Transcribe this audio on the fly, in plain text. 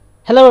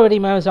Hello everybody,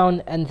 my name is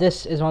Owen, and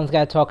this is One's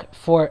Guide Talk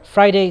for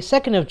Friday,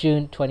 2nd of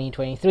June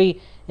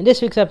 2023. In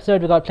this week's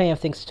episode, we got plenty of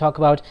things to talk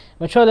about.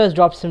 Motorola has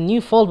dropped some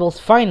new foldables,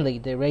 finally,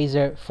 the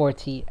Razr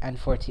 40 and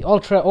 40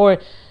 Ultra, or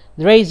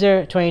the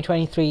Razr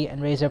 2023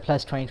 and Razr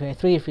Plus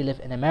 2023 if you live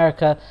in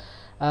America.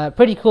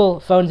 Pretty cool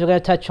phones we're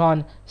going to touch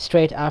on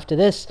straight after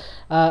this.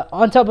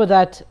 On top of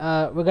that,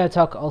 we're going to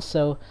talk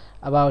also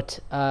about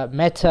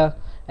Meta,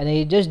 and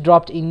they just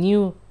dropped a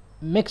new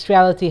mixed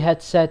reality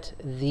headset,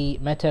 the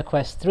Meta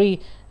Quest 3.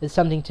 Is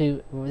something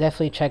to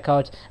definitely check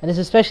out, and it's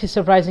especially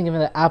surprising given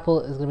that Apple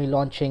is going to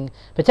be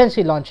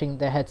potentially launching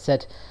their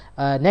headset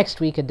next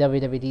week at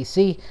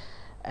WWDC.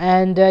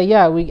 And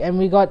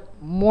we got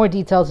more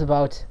details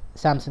about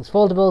Samsung's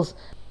foldables.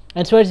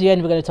 And towards the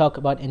end, we're going to talk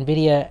about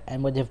Nvidia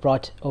and what they've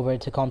brought over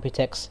to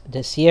Computex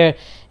this year,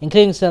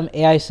 including some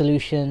AI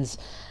solutions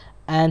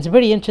and some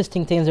pretty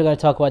interesting things we're going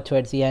to talk about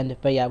towards the end.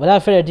 But yeah,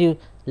 without further ado,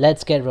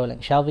 let's get rolling,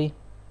 shall we?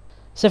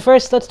 So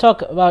first, let's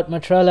talk about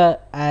Motorola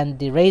and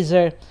the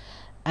Razr.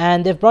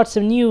 And they've brought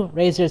some new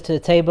Razrs to the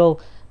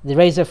table, the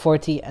Razr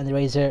 40 and the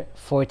Razr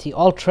 40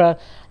 Ultra.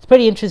 It's a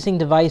pretty interesting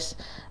device,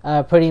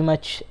 pretty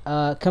much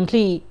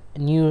complete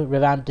new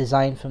revamped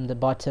design from the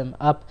bottom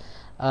up.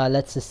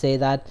 Let's just say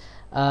that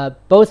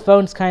both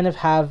phones kind of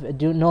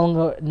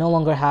no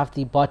longer have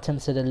the bottom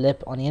sort of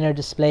lip on the inner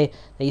display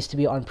that used to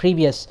be on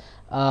previous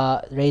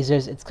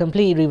Razrs. It's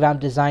completely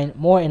revamped design,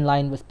 more in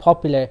line with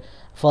popular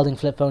folding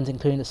flip phones,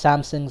 including the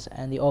Samsungs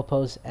and the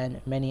Oppos and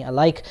many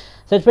alike.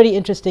 So it's pretty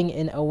interesting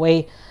in a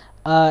way.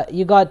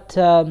 You got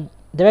the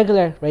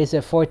regular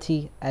Razr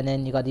 40 and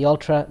then you got the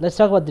Ultra. Let's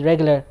talk about the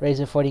regular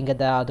Razr 40 and get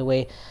that out of the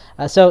way.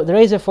 So the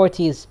Razr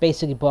 40 is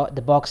basically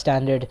the box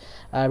standard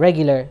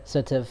regular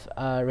sort of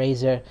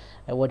Razr,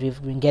 what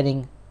we've been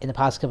getting in the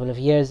past couple of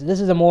years. This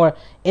is a more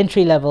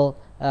entry-level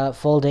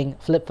folding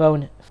flip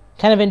phone,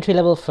 kind of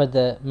entry-level for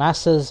the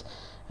masses,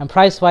 and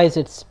price-wise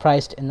it's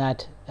priced in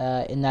that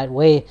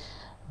way.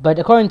 But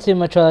according to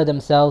Motorola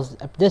themselves,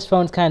 this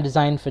phone's kind of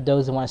designed for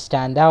those who want to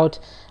stand out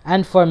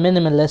and for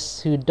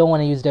minimalists who don't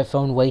want to use their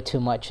phone way too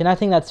much. And I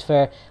think that's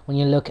fair when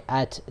you look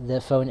at the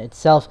phone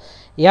itself.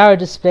 The IR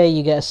display,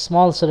 you get a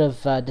small sort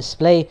of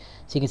display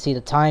so you can see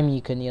the time.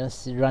 You can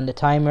run the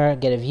timer,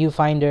 get a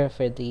viewfinder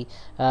for the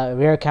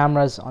rear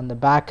cameras on the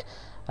back,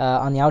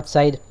 on the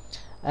outside.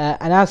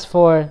 And as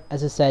for,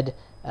 as I said,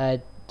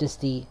 just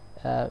the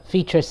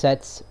feature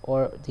sets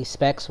or the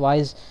specs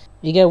wise,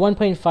 you get a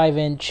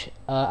 1.5-inch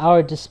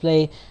hour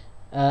display,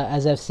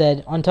 as I've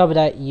said. On top of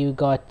that, you've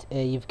got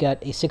a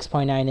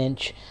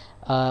 6.9-inch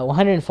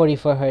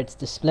 144 Hz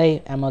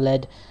display,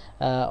 AMOLED,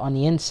 on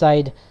the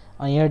inside,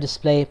 on your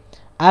display.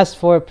 As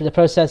for the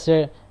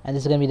processor, and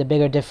this is going to be the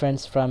bigger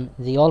difference from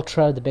the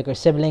Ultra, the bigger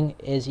sibling,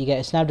 is you get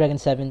a Snapdragon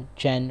 7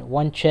 Gen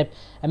 1 chip,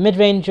 a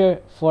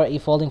mid-ranger for a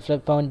folding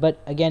flip phone, but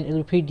again, it'll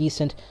be pretty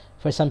decent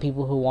for some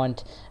people who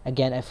want,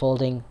 again, a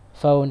folding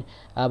phone,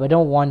 but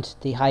don't want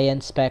the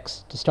high-end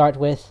specs to start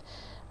with.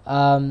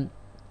 On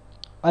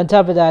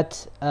top of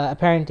that,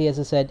 apparently, as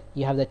I said,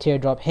 you have the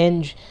teardrop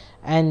hinge,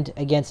 and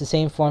against the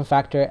same form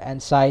factor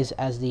and size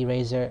as the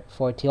Razr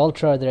 40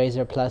 Ultra or the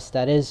Razr Plus,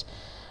 that is.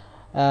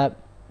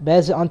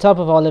 But on top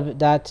of all of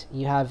that,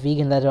 you have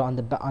vegan leather on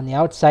the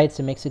outside,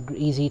 so it makes it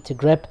easy to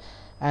grip,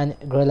 and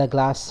Gorilla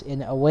Glass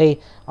in a way.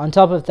 On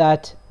top of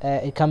that,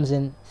 it comes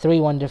in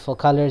 3 wonderful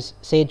colors: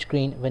 sage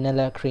green,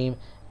 vanilla cream,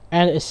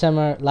 and a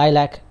summer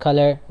lilac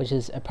color, which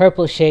is a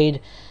purple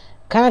shade.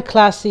 Kind of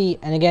classy,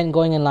 and again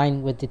going in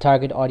line with the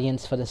target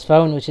audience for this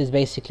phone, which is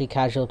basically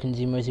casual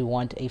consumers who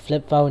want a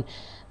flip phone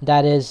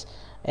that is.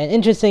 And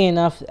interesting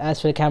enough, as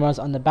for the cameras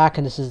on the back,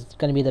 and this is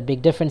going to be the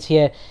big difference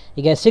here,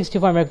 you get a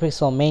 64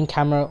 megapixel main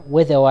camera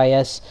with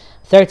OIS,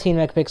 13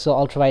 megapixel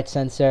ultra wide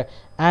sensor,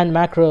 and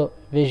macro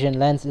vision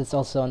lens. It's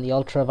also on the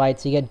ultra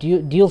wide, so you get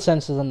dual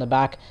sensors on the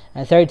back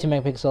and 32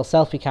 megapixel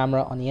selfie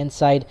camera on the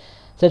inside.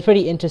 So it's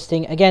pretty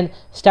interesting. Again,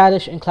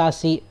 stylish and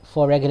classy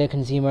for regular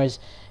consumers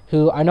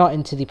who are not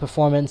into the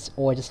performance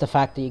or just the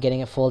fact that you're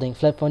getting a folding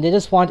flip phone. They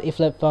just want a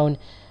flip phone,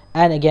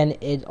 and again,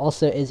 it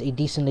also is a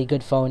decently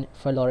good phone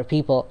for a lot of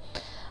people.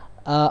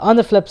 On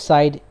the flip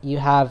side, you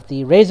have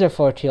the Razr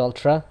 40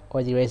 Ultra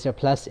or the Razr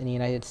Plus in the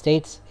United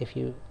States if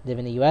you live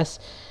in the US,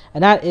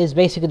 and that is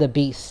basically the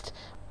beast.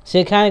 So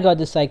you kind of got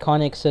this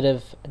iconic sort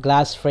of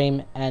glass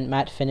frame and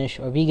matte finish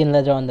or vegan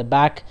leather on the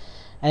back.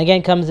 And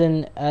again, comes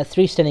in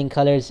 3 stunning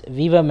colors: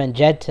 Viva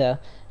Magenta,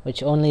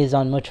 which only is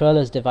on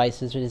Motorola's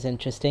devices, which is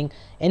interesting,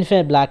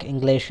 Infinite Black,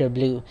 and Glacier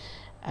Blue.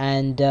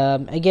 And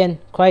again,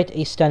 quite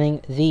a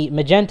stunning. The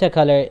magenta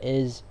color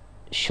is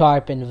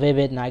sharp and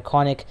vivid and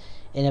iconic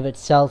in of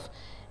itself.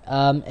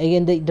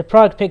 Again, the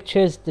product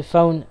pictures, the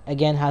phone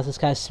again has this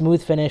kind of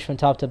smooth finish from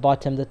top to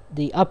bottom.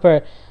 The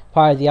upper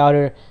part of the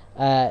outer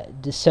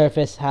the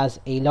surface has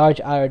a large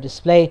outer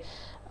display.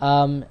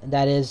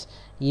 That is,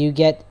 you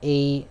get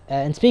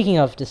and speaking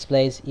of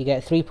displays, you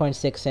get a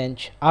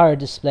 3.6-inch IR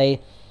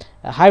display,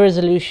 a high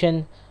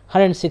resolution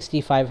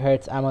 165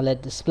 Hz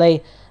AMOLED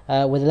display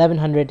with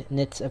 1100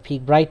 nits of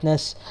peak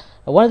brightness,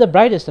 one of the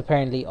brightest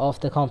apparently of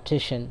the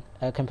competition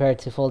compared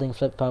to folding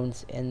flip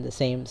phones in the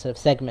same sort of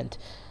segment.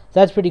 So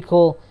that's pretty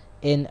cool.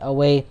 in a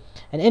way.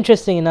 And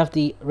interesting enough,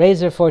 the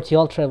Razr 40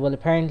 Ultra is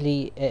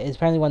apparently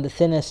one of the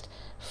thinnest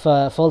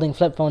folding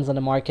flip phones on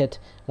the market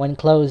when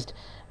closed.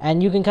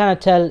 And you can kind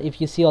of tell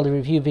if you see all the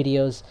review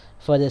videos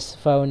for this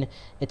phone.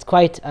 It's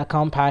quite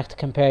compact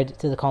compared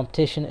to the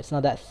competition. It's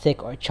not that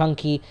thick or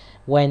chunky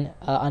when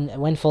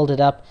folded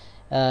up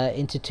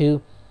into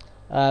two.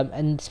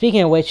 And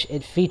speaking of which,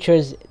 it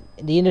features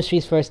the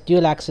industry's first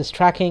dual-axis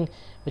tracking,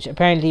 which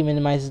apparently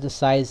minimizes the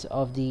size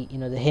of the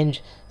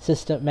hinge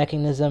system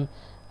mechanism,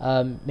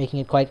 making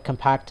it quite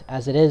compact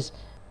as it is.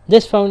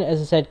 This phone, as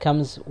I said,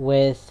 comes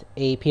with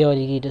a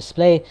POLED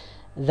display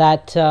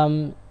that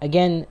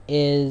again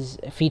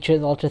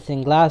features ultra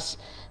thin glass,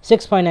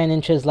 6.9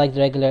 inches like the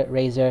regular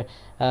Razr,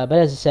 but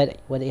as I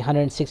said, with a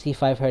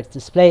 165 Hz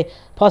display,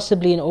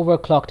 possibly an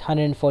overclocked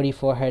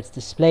 144 Hz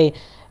display.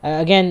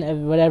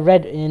 Again, what I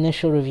read in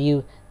initial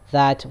review,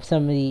 that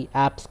some of the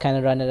apps kind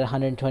of run at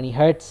 120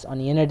 Hz on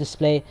the inner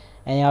display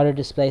and the outer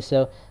display,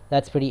 so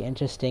that's pretty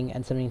interesting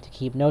and something to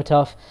keep note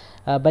of.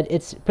 But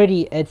it's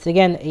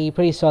again a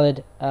pretty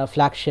solid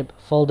flagship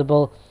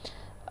foldable.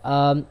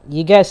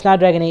 You get a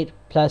Snapdragon 8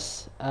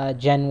 Plus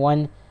Gen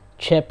 1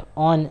 chip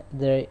on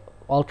the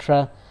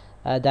Ultra.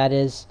 That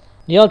is,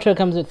 the Ultra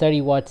comes with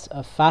 30 watts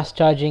of fast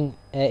charging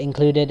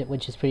included,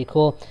 which is pretty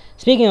cool.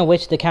 Speaking of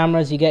which, the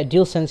cameras, you get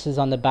dual sensors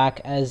on the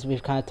back, as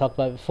we've kind of talked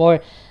about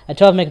before. A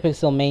 12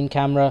 megapixel main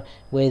camera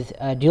with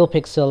dual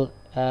pixel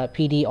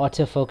PD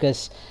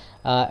autofocus,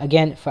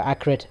 again for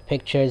accurate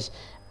pictures,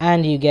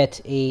 and you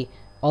get a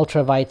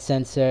ultra wide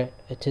sensor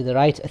to the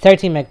right, a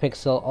 13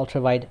 megapixel ultra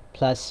wide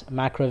plus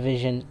macro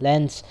vision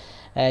lens,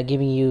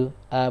 giving you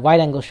wide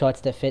angle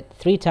shots that fit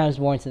 3 times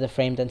more into the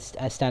frame than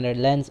a standard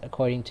lens,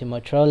 according to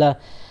Motorola.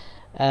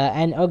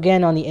 And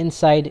again, on the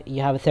inside,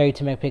 you have a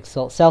 32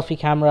 megapixel selfie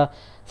camera.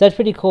 So that's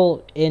pretty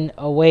cool in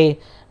a way.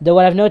 Though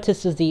what I've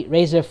noticed is the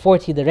Razr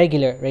 40, the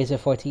regular Razr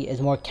 40,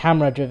 is more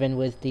camera driven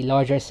with the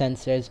larger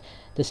sensors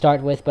to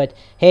start with. But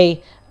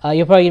hey,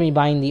 you're probably going to be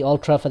buying the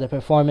Ultra for the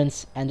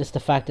performance and just the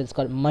fact that it's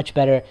got much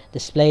better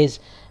displays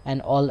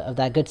and all of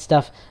that good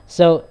stuff.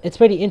 So it's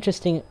pretty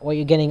interesting what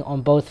you're getting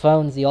on both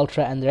phones, the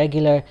Ultra and the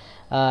regular,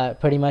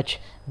 pretty much.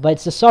 But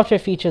it's the software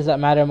features that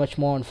matter much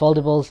more on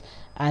foldables.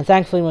 And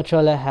thankfully,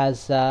 Motorola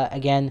has,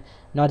 again,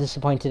 not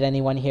disappointed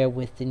anyone here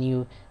with the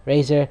new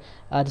Razr.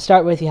 To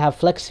start with, you have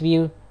Flex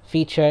View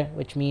feature,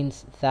 which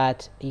means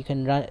that you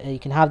can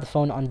have the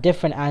phone on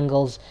different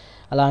angles,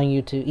 allowing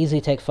you to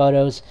easily take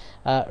photos,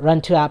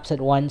 run 2 apps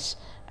at once,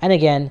 and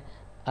again,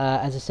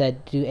 as I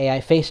said, do AI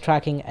face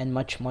tracking and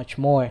much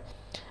more,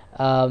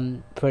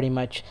 pretty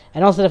much.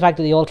 And also the fact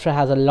that the Ultra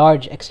has a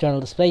large external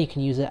display, you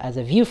can use it as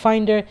a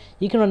viewfinder.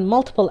 You can run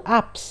multiple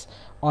apps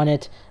on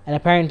it, and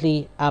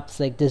apparently apps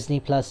like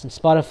Disney Plus and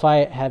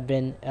Spotify have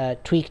been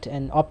tweaked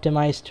and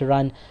optimized to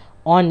run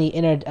on the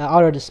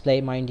outer display,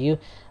 mind you,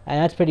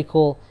 and that's pretty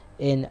cool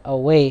in a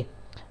way.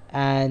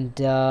 And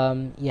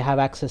you have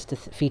access to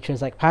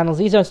features like panels.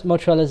 These are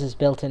Motorola's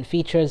built-in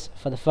features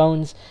for the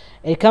phones.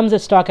 It comes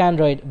with stock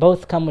Android.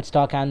 Both come with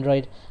stock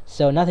Android,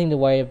 so nothing to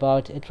worry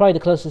about. It's probably the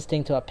closest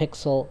thing to a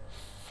Pixel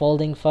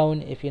folding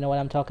phone, if you know what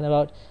I'm talking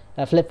about.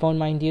 A flip phone,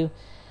 mind you,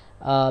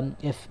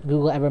 if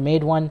Google ever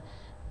made one.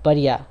 But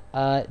yeah,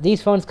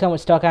 these phones come with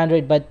stock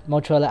Android, but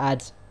Motorola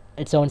adds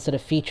its own sort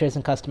of features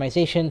and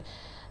customization.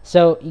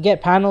 So you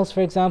get panels,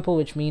 for example,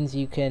 which means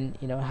you can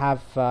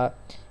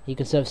you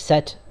can sort of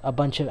set a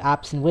bunch of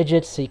apps and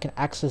widgets so you can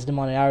access them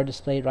on an outer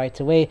display right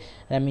away.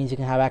 And that means you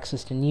can have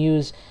access to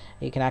news,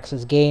 you can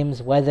access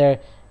games, weather,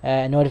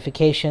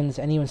 notifications,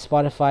 and even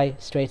Spotify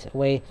straight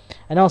away.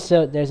 And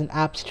also there's an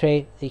apps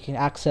tray that you can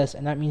access,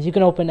 and that means you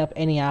can open up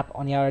any app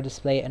on the outer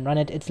display and run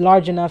it. It's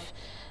large enough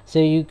so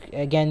you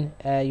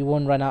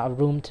won't run out of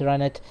room to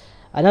run it.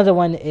 Another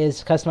one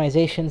is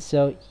customization,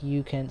 so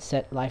you can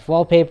set live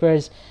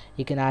wallpapers,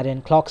 you can add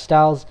in clock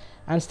styles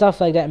and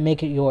stuff like that and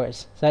make it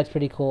yours. So that's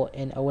pretty cool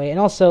in a way. And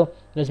also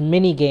there's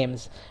mini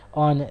games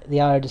on the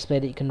outer display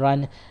that you can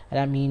run, and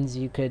that means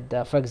you could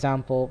for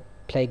example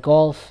play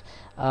golf,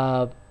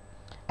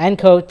 and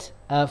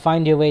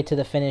find your way to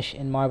the finish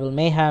in Marble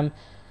Mayhem.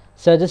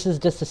 So this is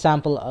just a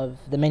sample of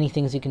the many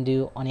things you can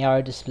do on the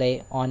outer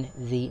display on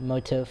the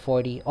Moto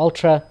 40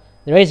 Ultra,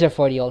 the Razr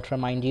 40 Ultra,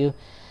 mind you.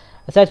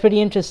 So that's pretty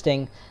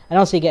interesting. And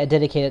also you get a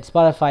dedicated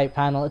Spotify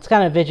panel. It's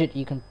kind of a widget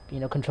you can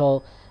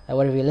control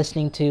whatever you're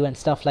listening to and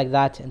stuff like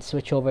that, and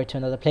switch over to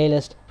another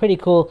playlist. Pretty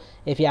cool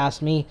if you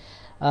ask me.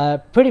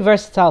 Pretty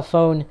versatile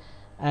phone,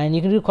 and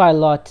you can do quite a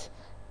lot.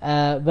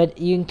 But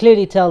you can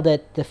clearly tell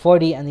that the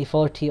 40 and the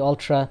 40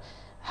 Ultra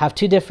have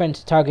two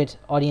different target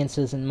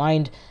audiences in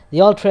mind.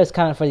 The Ultra is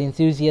kind of for the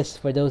enthusiasts,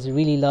 for those who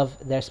really love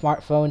their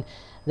smartphone.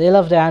 They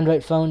love their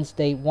Android phones.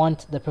 They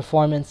want the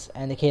performance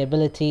and the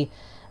capability,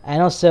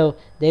 and also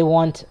they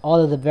want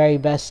all of the very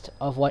best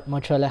of what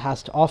Motorola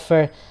has to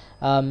offer.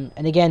 And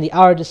again, the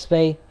hour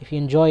display, if you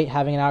enjoy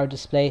having an hour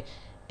display,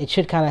 it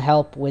should kind of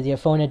help with your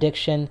phone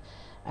addiction.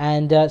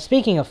 And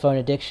speaking of phone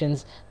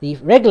addictions, the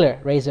regular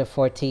Razr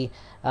 40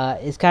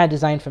 is kind of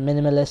designed for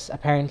minimalists,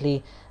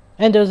 apparently.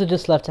 And those who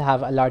just love to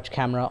have a large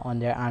camera on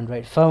their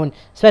Android phone,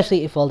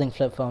 especially a folding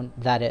flip phone,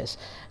 that is.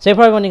 So you're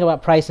probably wondering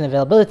about price and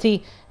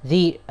availability.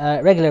 The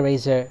regular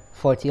Razr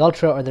 40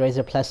 Ultra or the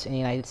Razr Plus in the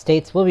United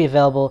States will be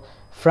available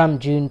from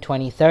June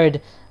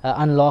 23rd,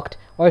 unlocked,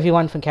 or if you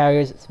want from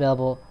carriers, it's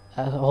available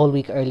a whole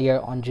week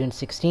earlier on June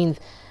 16th,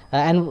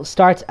 and will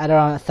start at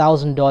around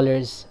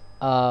 $1,000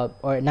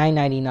 or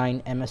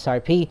 $999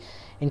 MSRP.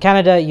 In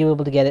Canada, you'll be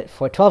able to get it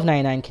for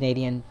 $12.99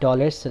 Canadian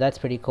dollars, so that's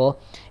pretty cool.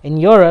 In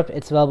Europe,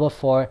 it's available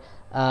for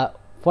around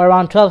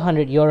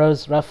 1,200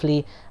 euros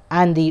roughly,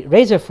 and the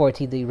Razr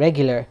 40, the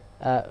regular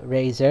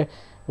Razr,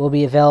 will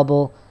be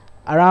available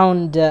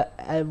around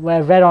where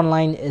I've read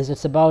online is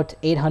it's about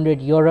 800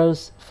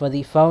 euros for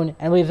the phone,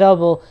 and will be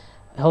available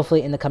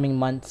hopefully in the coming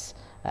months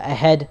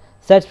ahead.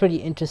 So that's pretty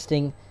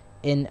interesting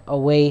in a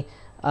way.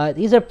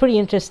 These are pretty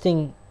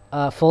interesting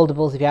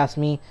foldables, if you ask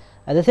me.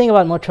 The thing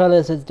about Motorola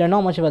is they're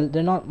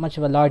not much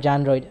of a large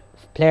Android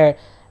player.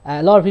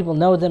 A lot of people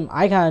know them.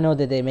 I kind of know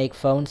that they make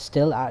phones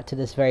still to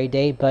this very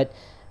day, but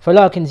for a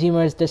lot of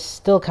consumers, they're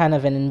still kind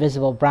of an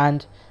invisible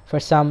brand for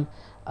some,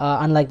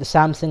 unlike the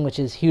Samsung, which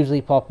is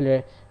hugely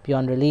popular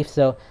beyond relief.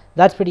 So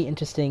that's pretty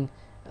interesting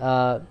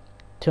to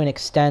an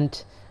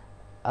extent.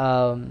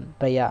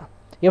 But yeah,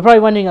 you're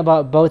probably wondering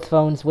about both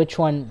phones, which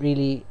one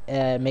really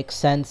makes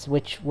sense,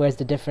 where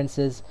the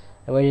differences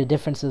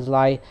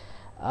lie.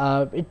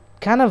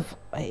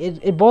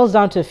 It boils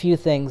down to a few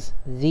things.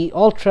 The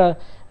Ultra,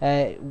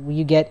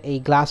 you get a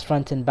glass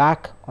front and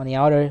back on the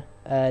outer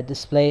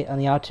display, on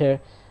the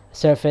outer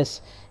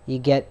surface. You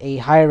get a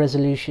higher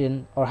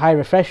resolution or high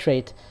refresh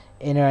rate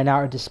inner and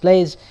outer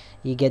displays.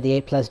 You get the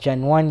 8 Plus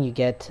Gen 1. You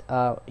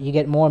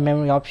get more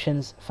memory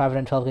options,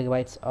 512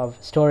 gigabytes of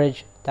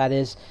storage. That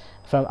is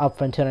up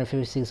from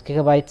 256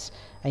 gigabytes,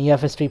 and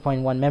UFS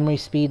 3.1 memory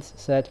speeds.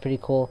 So that's pretty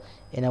cool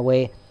in a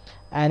way.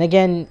 And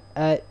again,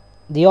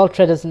 the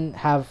Ultra doesn't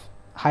have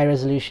high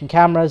resolution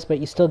cameras, but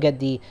you still get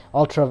the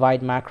ultra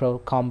wide macro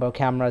combo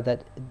camera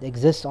that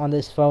exists on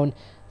this phone.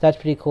 That's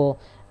pretty cool.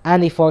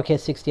 And the 4K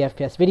 60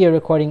 FPS video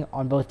recording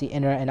on both the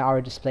inner and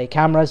outer display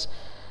cameras.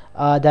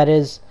 That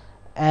is,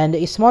 and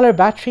a smaller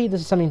battery.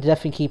 This is something to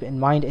definitely keep in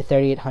mind. A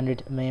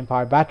 3800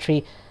 mAh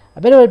battery.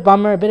 A bit of a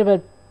bummer, a bit of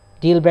a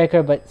deal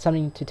breaker, but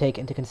something to take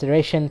into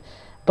consideration.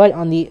 But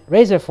on the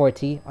Razr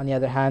 40, on the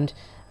other hand,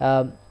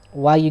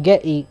 while you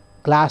get a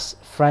glass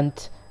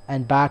front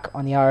and back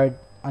on the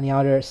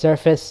outer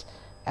surface,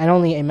 and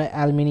only an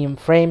aluminium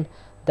frame,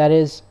 that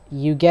is,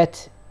 you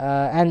get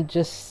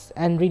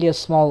and really a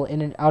small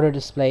outer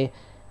display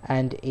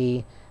and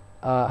a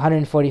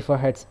 144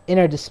 Hz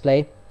inner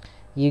display.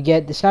 You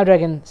get the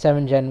Snapdragon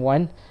 7 Gen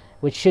 1,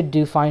 which should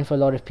do fine for a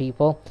lot of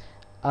people.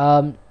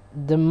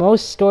 The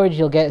most storage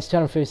you'll get is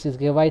 256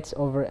 gigabytes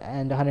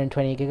and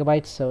 128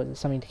 gigabytes, so it's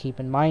something to keep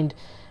in mind.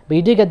 But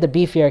you do get the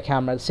beefier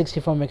camera, the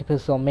 64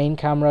 megapixel main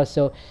camera.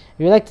 So if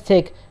you like to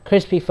take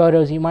crispy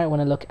photos, you might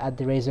want to look at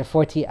the Razr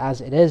 40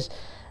 as it is.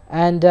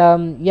 And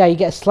yeah, you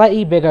get a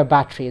slightly bigger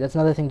battery. That's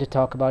another thing to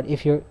talk about.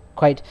 If you're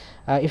quite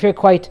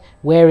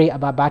wary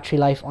about battery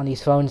life on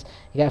these phones,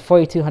 you get a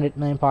 4200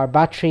 mAh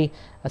battery.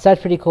 So that's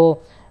pretty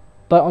cool.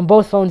 But on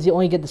both phones, you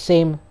only get the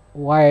same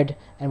wired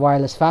and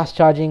wireless fast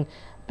charging.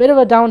 Bit of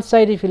a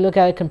downside if you look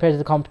at it compared to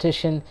the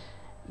competition.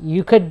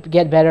 You could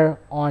get better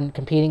on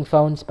competing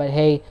phones, but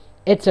hey,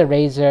 it's a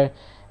Razr.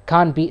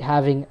 Can't beat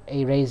having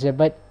a Razr.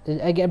 But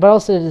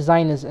also the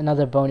design is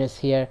another bonus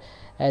here.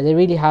 They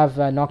really have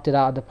knocked it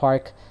out of the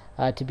park.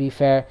 To be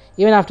fair,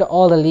 even after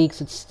all the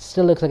leaks, it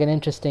still looks like an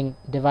interesting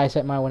device that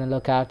you might want to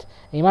look at,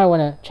 and you might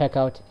want to check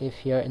out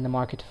if you're in the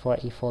market for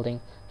a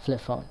folding flip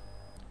phone.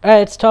 Alright,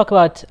 let's talk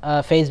about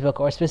Facebook,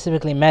 or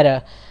specifically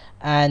Meta,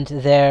 and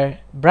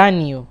their brand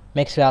new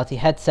mixed reality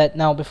headset.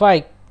 Now, before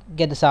I'll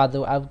get this out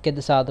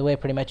of the way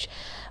pretty much.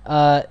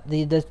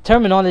 The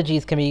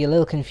terminologies can be a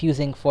little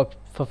confusing for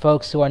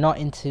folks who are not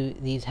into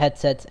these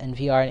headsets and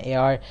VR and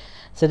AR.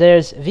 So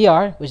there's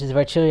VR, which is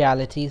virtual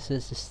reality. So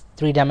it's this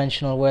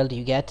three-dimensional world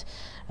you get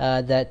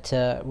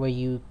where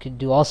you could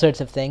do all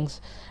sorts of things.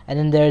 And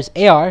then there's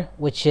AR,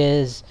 which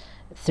is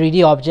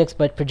 3D objects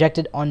but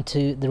projected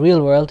onto the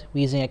real world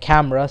using a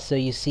camera. So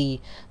you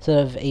see sort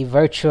of a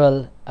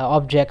virtual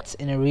objects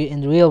in the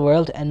real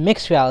world. And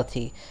mixed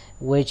reality,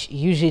 which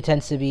usually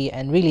tends to be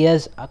and really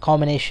is a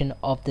combination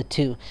of the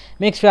two.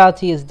 Mixed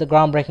reality is the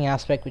groundbreaking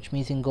aspect, which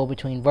means you can go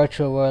between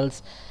virtual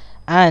worlds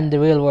and the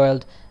real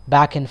world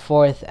back and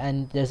forth,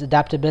 and there's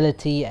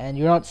adaptability, and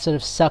you're not sort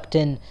of sucked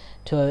in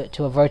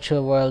to a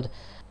virtual world.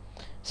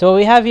 So what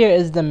we have here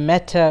is the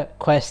Meta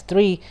Quest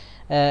 3,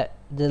 the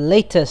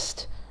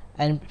latest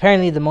and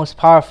apparently the most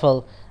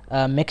powerful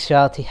mixed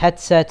reality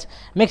headset.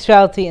 Mixed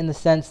reality in the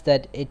sense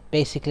that it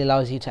basically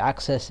allows you to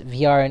access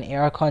VR and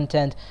AR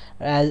content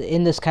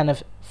in this kind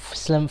of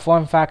slim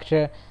form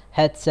factor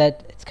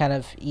headset. It's kind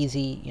of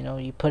easy,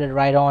 you put it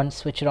right on,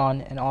 switch it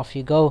on, and off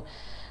you go.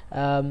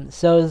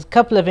 So there's a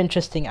couple of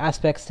interesting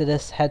aspects to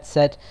this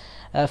headset.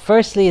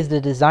 Firstly is the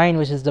design,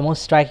 which is the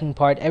most striking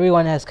part.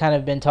 Everyone has kind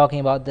of been talking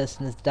about this,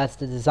 and that's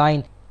the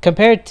design.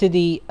 Compared to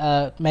the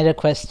Meta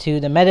Quest 2,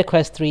 the Meta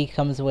Quest 3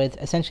 comes with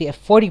essentially a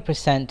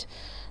 40%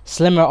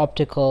 slimmer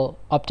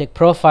optic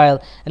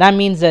profile, and that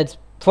means that it's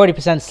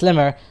 40%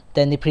 slimmer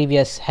than the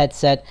previous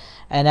headset,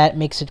 and that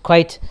makes it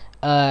quite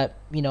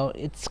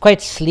it's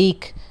quite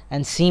sleek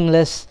and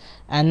seamless,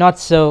 and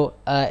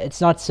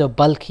it's not so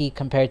bulky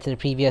compared to the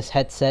previous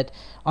headset.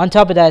 On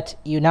top of that,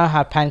 you now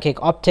have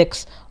pancake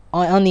optics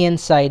on the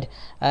inside,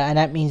 and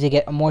that means you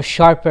get a more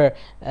sharper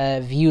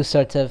view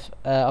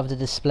of the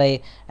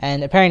display.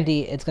 And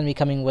apparently it's going to be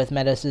coming with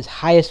Meta's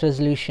highest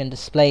resolution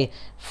display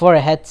for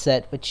a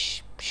headset,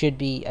 which should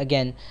be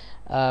again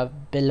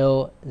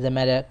below the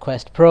Meta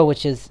Quest Pro,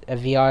 which is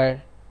a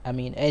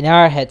an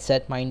AR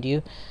headset, mind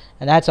you,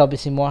 and that's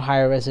obviously more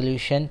higher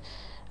resolution,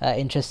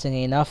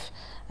 interestingly enough.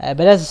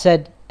 But as I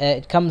said,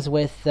 it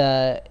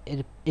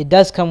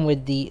does come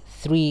with the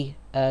 3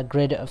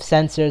 grid of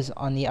sensors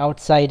on the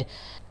outside,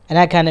 and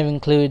that kind of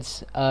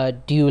includes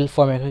dual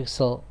 4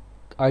 megapixel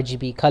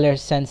RGB color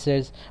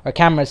sensors or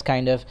cameras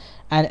kind of,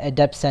 and a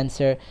depth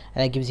sensor,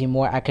 and that gives you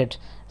more accurate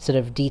sort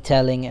of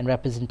detailing and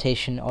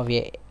representation of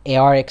your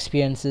AR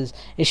experiences.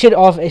 It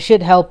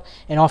should help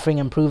in offering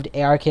improved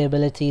AR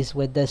capabilities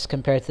with this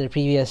compared to the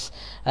previous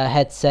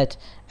headset,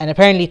 and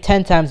apparently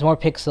 10 times more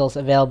pixels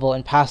available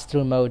in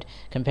pass-through mode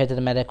compared to the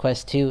Meta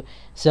Quest 2.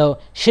 So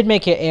should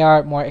make your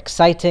AR more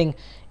exciting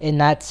in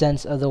that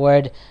sense of the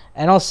word.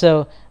 And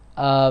also,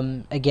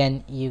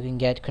 again, you can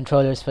get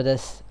controllers for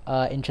this,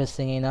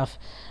 interestingly enough.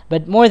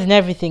 But more than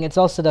everything, it's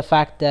also the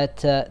fact that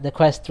the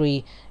Quest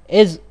 3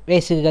 is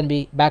basically going to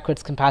be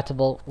backwards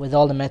compatible with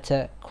all the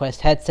Meta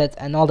Quest headsets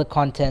and all the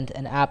content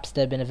and apps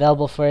that have been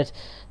available for it.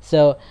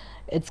 So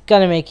it's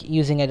going to make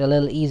using it a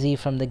little easy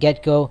from the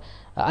get-go,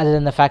 other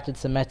than the fact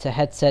it's a Meta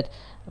headset.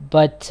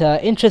 But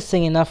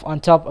interesting enough, on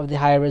top of the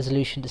higher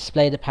resolution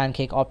display, the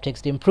pancake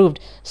optics, the improved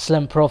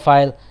slimmer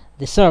profile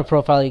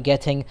you're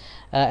getting,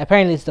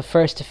 apparently it's the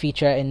first to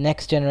feature a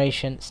next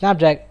generation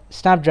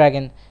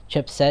Snapdragon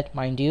chipset,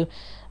 mind you.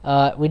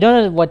 We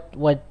don't know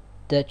what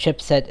the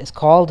chipset is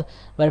called,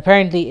 but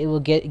apparently it will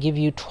give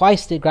you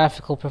twice the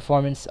graphical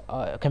performance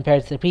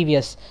compared to the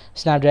previous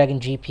Snapdragon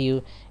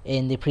GPU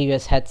in the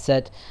previous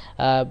headset.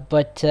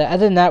 But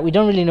other than that, we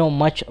don't really know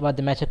much about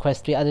the Meta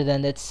Quest 3 other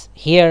than it's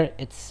here,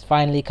 it's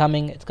finally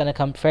coming. It's gonna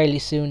come fairly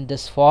soon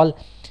this fall,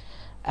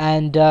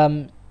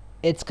 and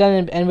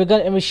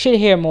we should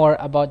hear more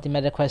about the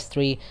Meta Quest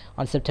 3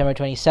 on September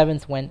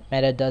 27th when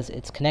Meta does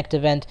its Connect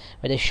event,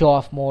 where they show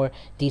off more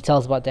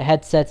details about their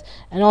headsets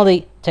and all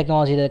the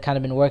technology that they've kind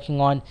of been working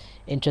on.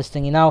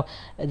 Interestingly, now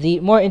the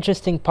more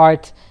interesting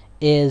part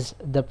is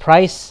the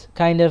price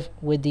kind of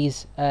with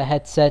these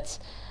headsets.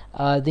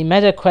 The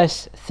Meta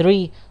Quest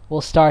 3 will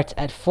start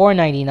at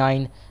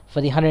 $499 for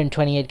the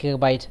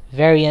 128GB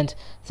variant,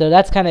 so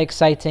that's kind of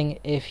exciting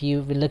if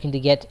you've been looking to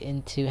get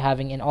into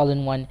having an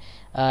all-in-one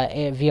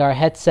VR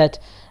headset.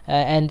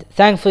 And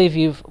thankfully, if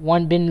you've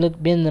been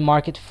in the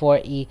market for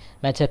a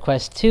Meta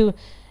Quest 2,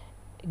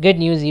 good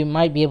news, you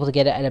might be able to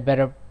get it at a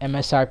better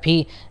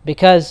MSRP,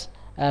 because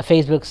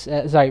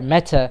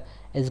Meta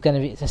is going to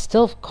be, it's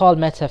still called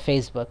Meta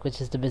Facebook, which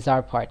is the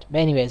bizarre part. But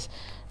anyways,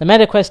 the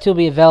Meta Quest 2 will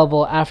be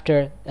available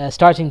after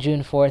starting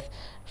June 4th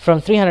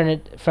from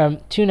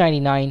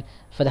 $299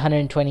 for the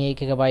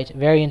 128GB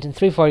variant and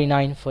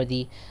 $349 for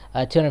the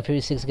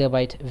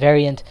 256GB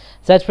variant.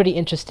 So that's pretty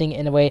interesting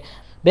in a way.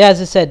 But as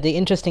I said, the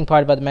interesting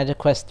part about the Meta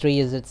Quest 3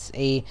 is it's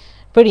a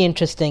pretty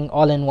interesting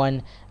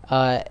all-in-one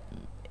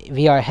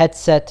VR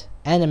headset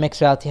and a mixed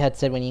reality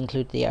headset when you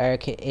include the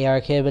AR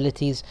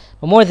capabilities.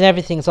 But more than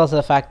everything, it's also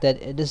the fact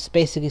that this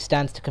basically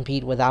stands to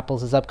compete with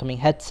Apple's upcoming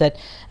headset,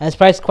 and it's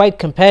priced quite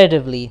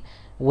competitively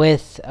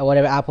with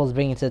whatever Apple's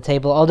bringing to the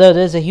table. Although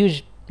there's a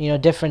huge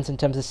difference in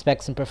terms of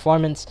specs and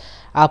performance,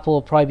 Apple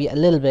will probably be a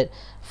little bit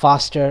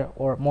faster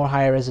or more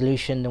higher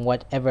resolution than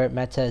whatever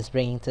Meta is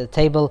bringing to the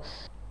table.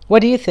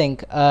 What do you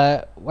think?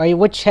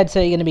 Which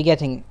headset are you going to be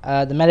getting?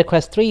 The Meta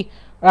Quest 3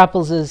 or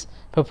Apple's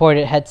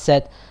purported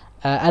headset?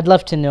 I'd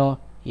love to know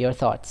your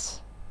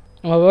thoughts.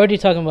 Well, we're already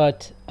talking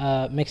about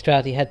mixed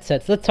reality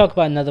headsets. Let's talk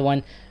about another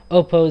one,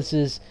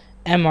 Oppo's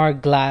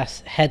MR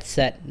Glass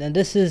headset. Now,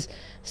 this is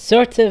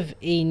sort of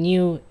a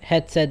new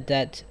headset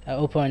that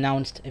Oppo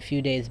announced a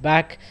few days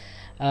back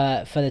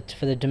for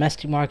the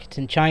domestic market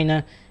in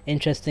China,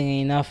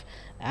 interestingly enough.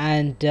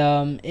 And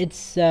it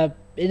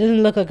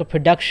doesn't look like a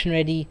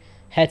production-ready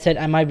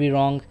headset. I might be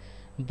wrong,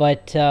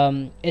 but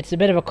it's a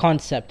bit of a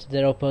concept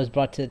that Oppo has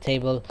brought to the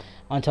table,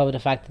 on top of the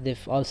fact that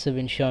they've also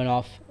been showing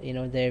off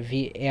their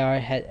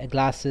VR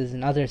glasses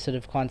and other sort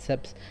of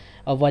concepts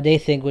of what they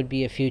think would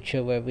be a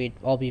future where we'd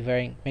all be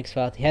wearing mixed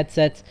reality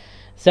headsets.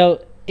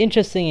 So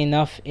interestingly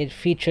enough, it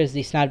features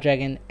the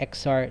Snapdragon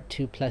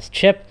XR2 Plus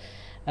chip,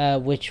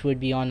 which would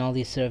be on all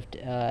these sort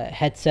of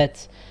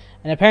headsets.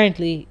 And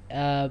apparently,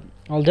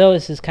 although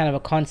this is kind of a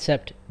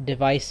concept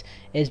device,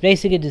 it's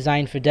basically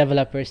designed for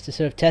developers to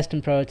sort of test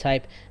and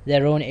prototype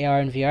their own AR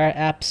and VR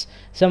apps,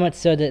 so much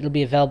so that it'll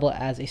be available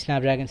as a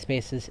Snapdragon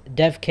Spaces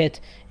dev kit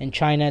in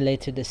China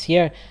later this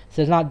year.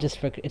 So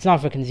it's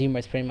not for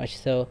consumers pretty much.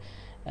 So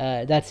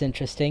that's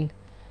interesting.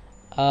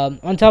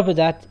 On top of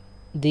that,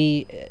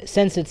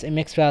 Since it's a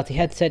mixed reality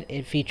headset,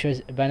 it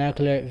features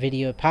binocular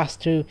video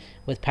pass-through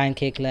with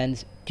pancake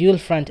lens, dual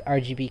front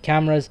RGB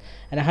cameras,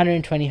 and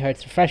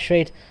 120Hz refresh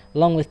rate,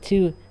 along with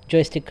two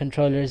joystick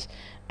controllers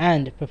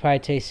and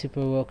proprietary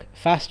SuperVOOC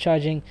fast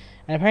charging,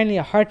 and apparently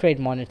a heart rate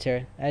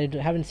monitor. I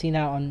haven't seen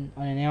that on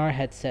an AR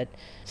headset.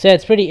 So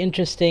it's pretty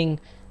interesting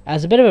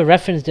as a bit of a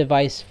reference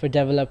device for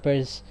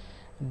developers.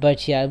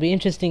 But yeah, it'll be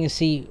interesting to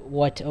see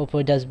what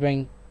Oppo does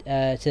bring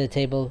to the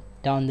table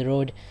down the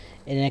road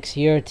in the next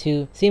year or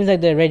two. Seems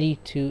like they're ready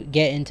to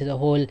get into the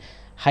whole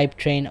hype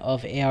train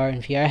of AR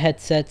and VR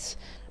headsets.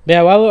 But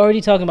yeah, while we're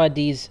already talking about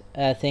these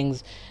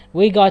things,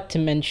 we got to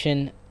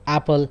mention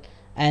Apple,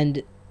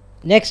 and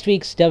next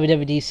week's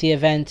WWDC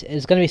event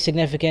is going to be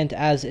significant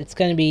as it's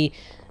going to be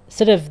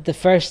sort of the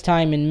first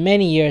time in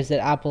many years that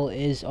Apple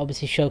is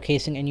obviously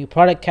showcasing a new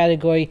product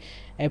category,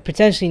 a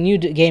potentially new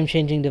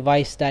game-changing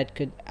device that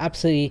could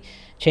absolutely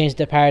change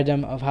the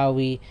paradigm of how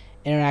we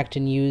interact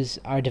and use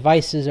our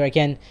devices, or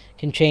again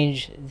can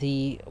change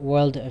the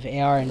world of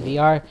AR and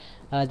VR,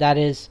 that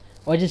is,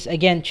 or just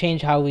again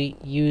change how we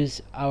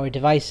use our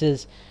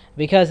devices,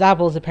 because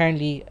Apple's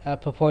apparently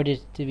purported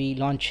to be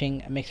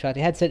launching a mixed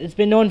reality headset. It's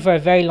been known for a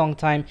very long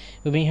time.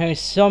 We've been hearing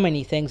so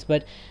many things,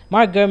 but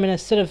Mark Gurman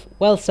has sort of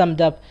well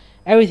summed up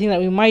everything that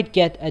we might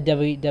get at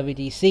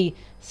WWDC.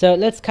 So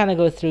let's kind of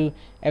go through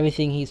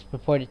everything he's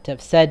purported to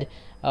have said,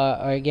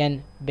 or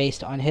again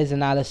based on his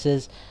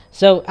analysis.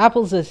 So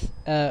Apple's this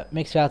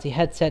mixed reality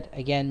headset.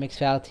 Again,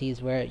 mixed reality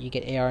is where you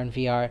get AR and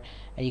VR,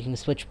 and you can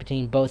switch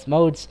between both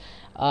modes.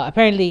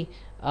 Apparently,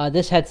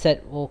 this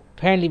headset will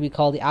apparently be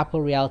called the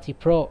Apple Reality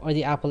Pro or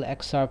the Apple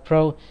XR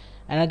Pro,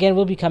 and again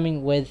will be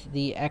coming with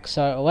the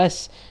XR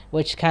OS,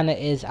 which kind of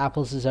is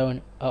Apple's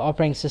own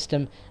operating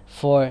system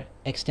for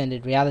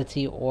extended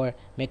reality or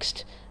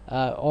mixed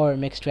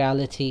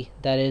reality,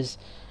 that is.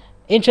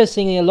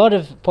 Interestingly, a lot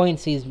of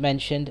points he's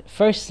mentioned.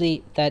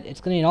 Firstly, that it's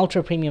going to be an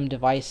ultra premium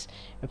device,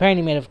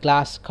 apparently made of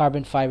glass,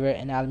 carbon fiber,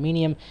 and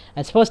aluminium,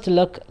 and supposed to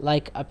look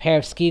like a pair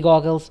of ski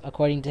goggles,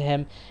 according to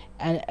him.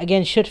 And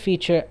again, should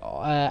feature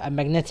a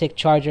magnetic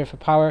charger for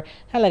power,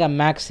 kind of like a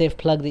MagSafe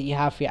plug that you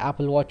have for your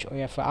Apple Watch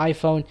or for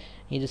iPhone.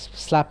 You just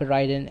slap it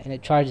right in, and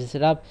it charges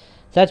it up.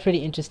 So that's pretty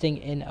interesting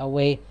in a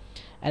way.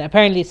 And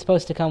apparently, it's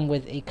supposed to come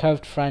with a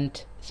curved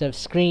front sort of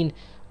screen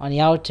on the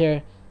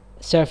outer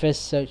surface,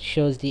 so it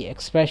shows the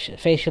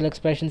facial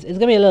expressions. It's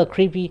gonna be a little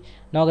creepy,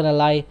 not gonna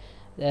lie,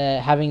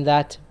 having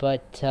that,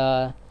 but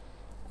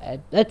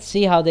let's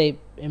see how they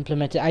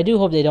implement it. I do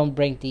hope they don't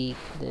bring the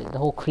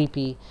whole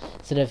creepy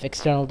sort of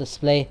external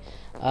display.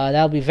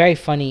 That'll be very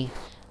funny,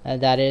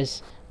 that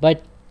is.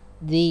 But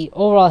the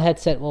overall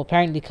headset will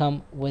apparently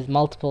come with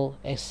multiple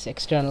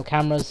external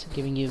cameras,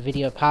 giving you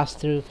video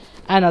pass-through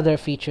and other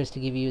features to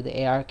give you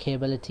the AR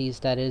capabilities,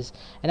 that is.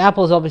 And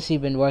Apple's obviously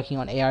been working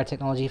on AR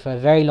technology for a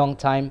very long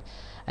time,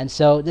 and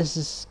so this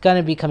is going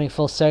to be coming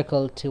full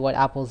circle to what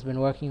Apple's been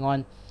working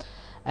on.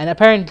 And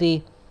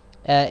apparently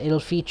it'll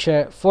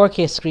feature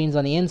 4K screens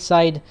on the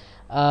inside,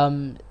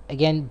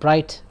 again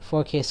bright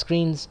 4K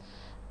screens,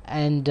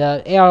 and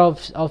AR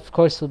of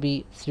course will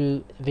be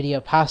through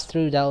video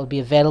pass-through that will be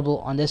available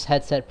on this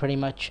headset pretty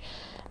much.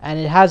 And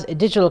it has a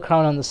digital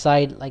crown on the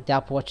side like the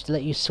Apple Watch to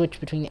let you switch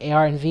between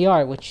AR and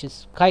VR, which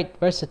is quite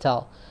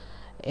versatile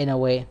in a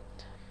way.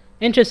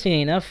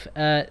 Interestingly enough,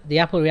 the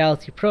Apple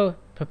Reality Pro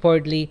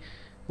purportedly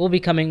will be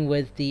coming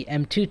with the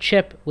M2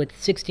 chip with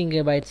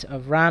 16GB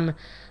of RAM,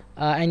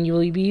 and you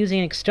will be using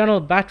an external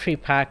battery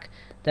pack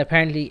that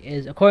apparently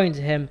is, according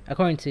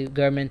to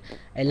Gurman,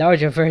 a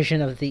larger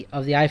version of the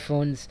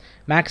iPhone's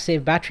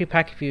MagSafe battery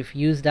pack. If you've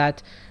used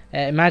that,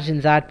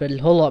 imagine that, but a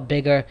whole lot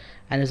bigger,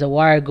 and there's a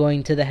wire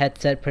going to the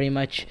headset pretty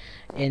much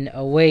in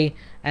a way,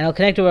 and it'll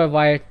connect over a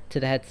wire to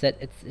the headset.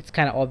 It's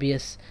kind of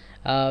obvious,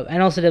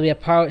 and also there'll be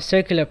a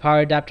circular power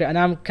adapter, and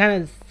I'm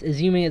kind of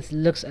assuming it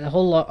looks an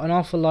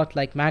awful lot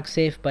like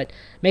MagSafe, but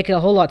make it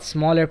a whole lot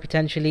smaller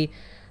potentially,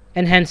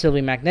 and hence it'll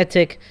be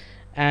magnetic.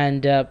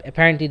 And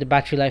apparently the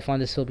battery life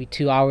on this will be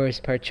 2 hours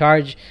per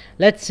charge.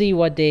 Let's see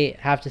what they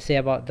have to say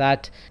about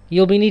that.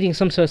 You'll be needing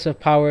some source of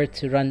power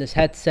to run this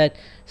headset,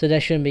 so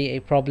that shouldn't be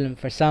a problem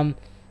for some.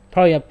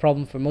 Probably a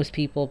problem for most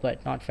people,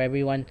 but not for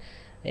everyone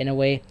in a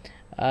way.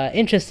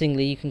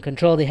 Interestingly, you can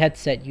control the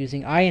headset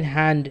using eye and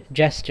hand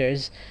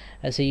gestures,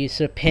 so you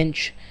sort of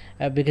pinch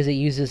because it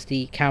uses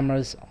the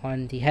cameras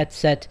on the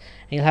headset,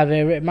 and you'll have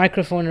a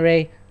microphone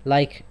array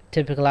like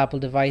typical Apple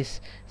device,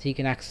 so you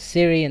can access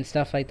Siri and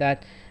stuff like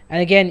that.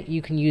 And again,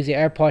 you can use the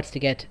AirPods to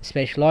get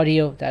spatial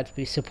audio that's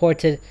be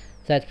supported.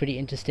 So that's pretty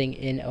interesting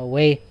in a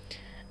way.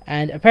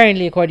 And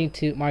apparently, according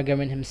to Mark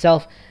Gurman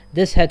himself,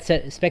 this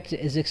headset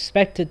is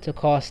expected to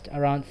cost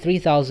around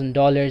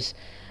 $3,000.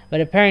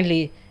 But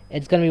apparently,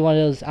 it's going to be one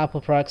of those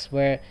Apple products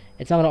where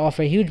it's not going to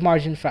offer a huge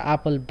margin for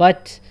Apple,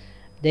 but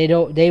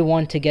they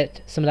want to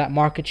get some of that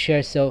market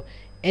share. So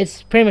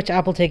it's pretty much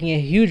Apple taking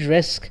a huge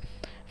risk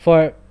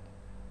for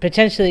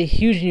potentially a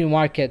huge new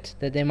market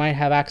that they might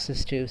have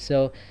access to.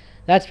 So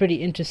that's pretty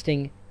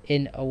interesting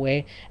in a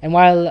way. And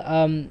while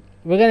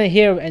we're going to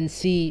hear and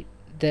see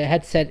the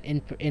headset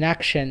in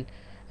action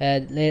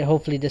later,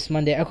 hopefully this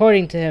Monday.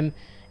 According to him,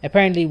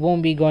 apparently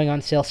won't be going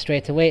on sale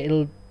straight away.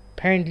 It'll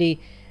apparently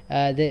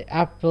the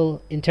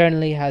Apple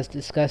internally has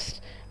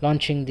discussed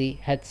launching the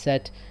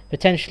headset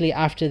potentially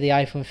after the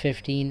iPhone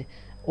 15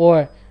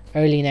 or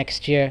early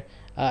next year,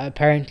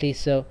 apparently.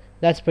 So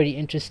that's pretty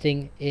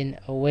interesting in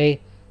a way.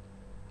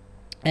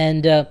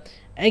 And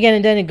again,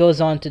 and then it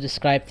goes on to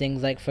describe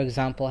things like, for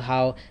example,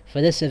 how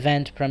for this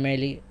event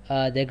primarily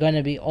they're going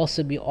to be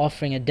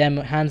offering a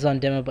demo, hands-on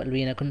demo, but it'll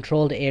be in a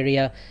controlled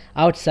area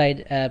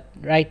outside,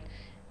 right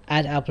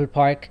at Apple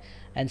Park.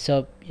 And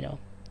so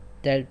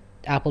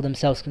Apple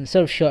themselves can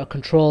sort of show a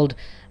controlled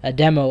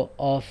demo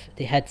of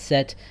the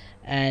headset,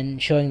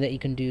 and showing that you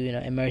can do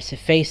immersive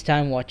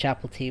FaceTime, watch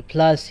Apple TV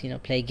Plus,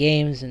 play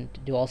games and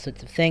do all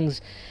sorts of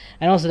things.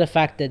 And also the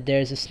fact that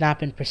there's a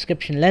snap-in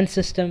prescription lens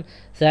system,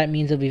 so that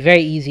means it'll be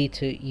very easy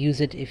to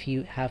use it if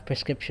you have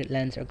prescription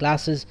lens or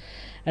glasses.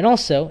 And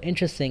also,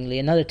 interestingly,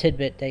 another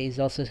tidbit that he's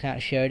also kind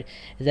of shared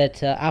is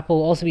that Apple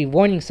will also be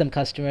warning some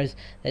customers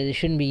that they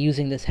shouldn't be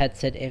using this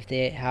headset if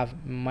they have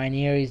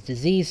Meniere's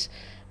disease,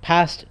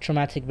 past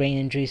traumatic brain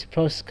injuries,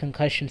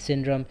 post-concussion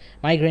syndrome,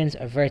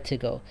 migraines, or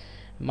vertigo.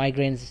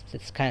 Migraines,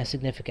 that's kind of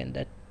significant.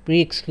 That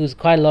really excludes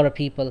quite a lot of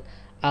people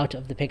out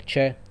of the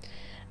picture.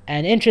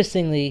 And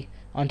interestingly,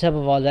 on top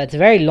of all that, it's a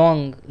very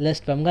long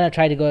list, but I'm going to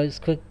try to go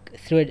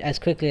through it as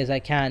quickly as I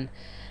can.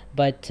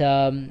 But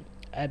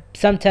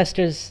some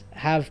testers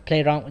have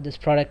played around with this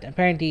product.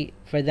 Apparently,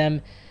 for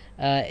them,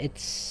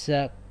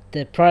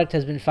 the product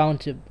has been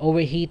found to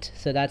overheat,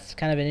 so that's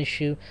kind of an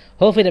issue.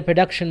 Hopefully, the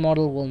production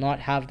model will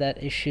not have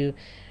that issue.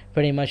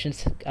 Pretty much,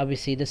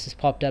 obviously, this has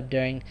popped up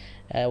during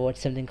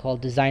what's something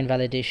called design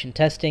validation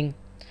testing.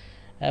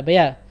 But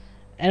yeah.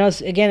 And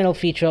also, again, it'll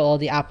feature all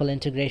the Apple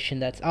integration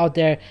that's out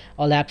there,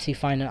 all the apps you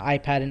find on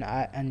iPad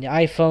and the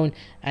iPhone,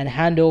 and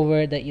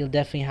handover that you'll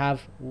definitely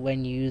have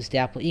when you use the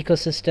Apple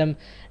ecosystem.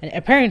 And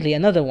apparently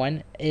another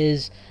one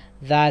is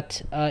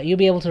that you'll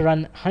be able to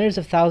run hundreds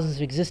of thousands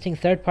of existing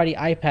third-party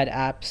iPad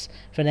apps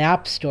from the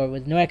App Store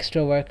with no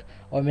extra work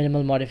or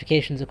minimal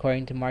modifications,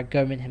 according to Mark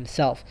Gurman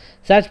himself.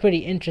 So that's pretty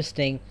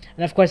interesting.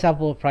 And of course,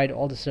 Apple will provide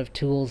all the sort of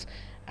tools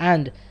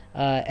and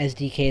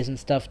SDKs and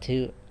stuff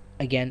to,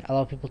 again,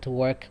 allow people to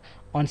work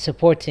on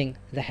supporting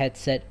the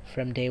headset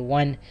from day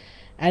one.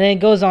 And then it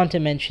goes on to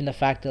mention the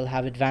fact they'll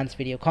have advanced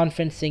video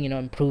conferencing,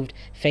 improved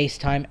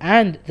FaceTime,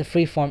 and the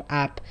Freeform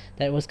app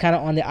that was kind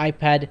of on the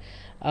iPad.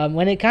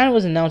 When it kind of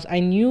was announced, I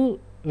knew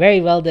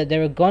very well that they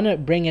were going to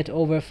bring it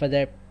over for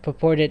their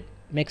purported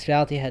mixed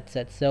reality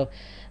headsets. So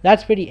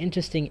that's pretty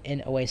interesting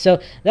in a way. So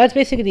that's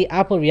basically the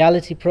Apple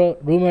Reality Pro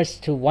rumors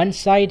to one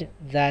side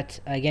that,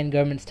 again,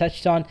 Gurman's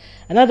touched on.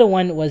 Another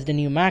one was the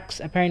new Macs,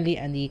 apparently,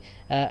 and the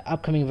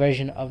upcoming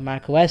version of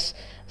macOS.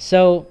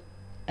 So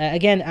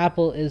again,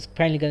 Apple is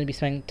apparently going to be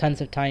spending tons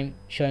of time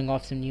showing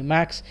off some new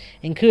Macs,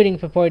 including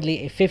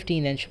purportedly a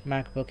 15-inch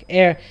MacBook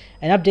Air,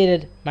 an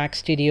updated Mac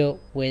Studio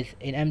with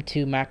an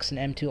M2 Max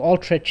and M2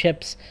 Ultra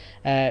chips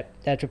that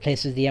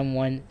replaces the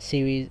M1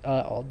 series,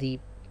 the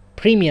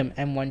premium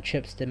M1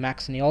 chips, the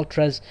Max and the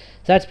Ultras. So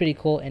that's pretty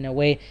cool in a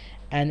way.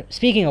 And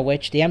speaking of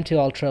which, the M2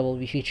 Ultra will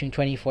be featuring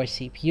 24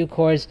 CPU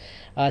cores,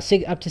 up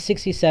to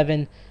 76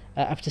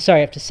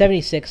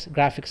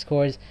 graphics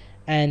cores,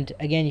 and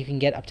again, you can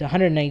get up to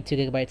 192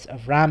 gigabytes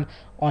of RAM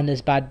on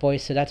this bad boy.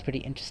 So that's pretty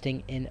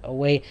interesting in a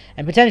way.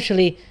 And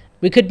potentially,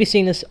 we could be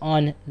seeing this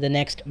on the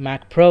next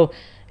Mac Pro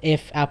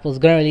if Apple's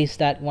going to release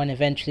that one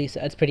eventually. So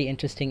that's pretty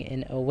interesting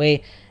in a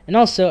way. And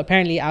also,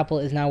 apparently, Apple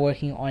is now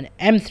working on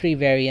M3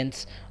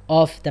 variants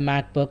of the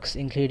MacBooks,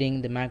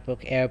 including the MacBook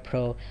Air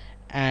Pro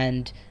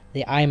and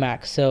the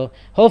iMac. So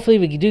hopefully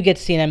we do get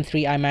to see an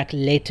M3 iMac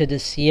later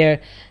this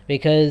year,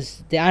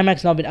 because the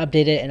iMac's not been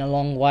updated in a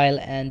long while,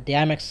 and the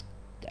iMacs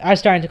are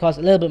starting to cost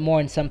a little bit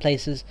more in some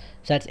places.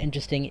 So that's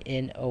interesting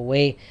in a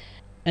way.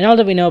 And all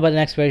that we know about the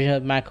next version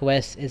of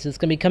macOS is it's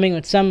going to be coming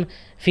with some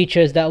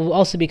features that will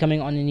also be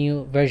coming on the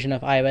new version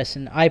of iOS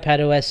and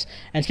iPadOS.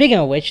 And speaking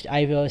of which,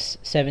 iOS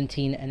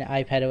 17 and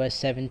iPadOS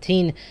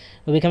 17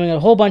 will be coming with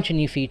a whole bunch of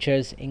new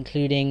features,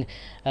 including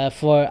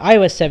for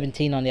iOS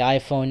 17 on the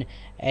iPhone,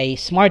 a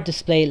smart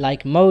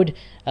display-like mode,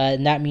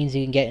 and that means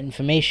you can get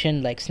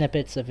information like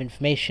snippets of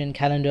information,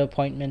 calendar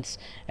appointments,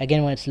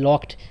 again when it's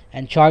locked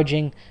and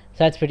charging.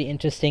 So that's pretty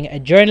interesting.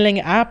 A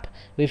journaling app,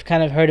 we've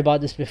kind of heard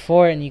about this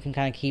before, and you can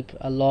kind of keep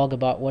a log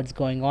about what's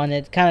going on.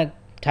 It kind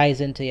of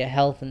ties into your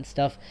health and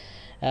stuff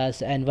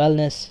and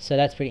wellness, so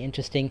that's pretty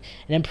interesting.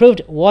 An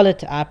improved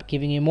wallet app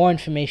giving you more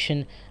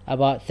information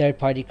about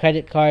third-party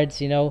credit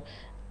cards,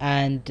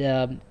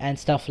 and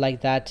stuff like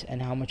that,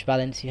 and how much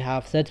balance you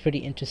have. So that's pretty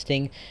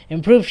interesting.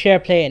 Improved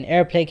SharePlay and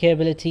AirPlay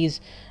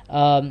capabilities.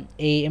 A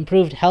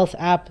improved health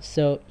app,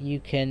 so you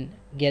can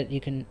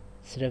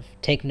sort of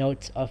take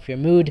notes of your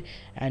mood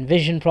and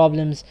vision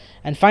problems.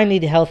 And finally,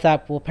 the health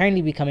app will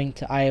apparently be coming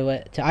to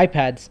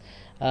iPads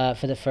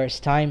for the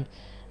first time.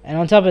 And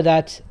on top of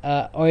that,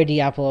 already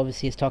Apple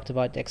obviously has talked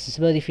about the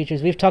accessibility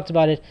features. We've talked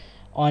about it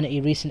on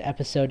a recent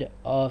episode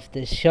of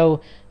this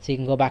show, so you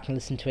can go back and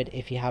listen to it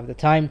if you have the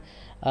time,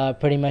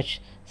 pretty much.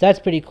 So that's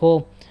pretty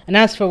cool. And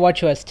as for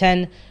watchOS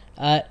 10,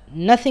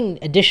 Nothing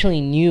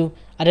additionally new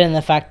other than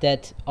the fact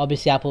that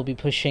obviously Apple will be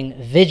pushing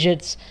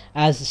widgets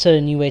as a sort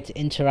of new way to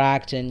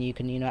interact, and you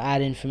can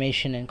add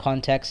information and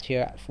context to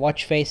your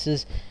watch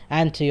faces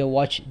and to your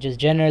watch just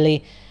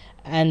generally.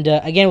 And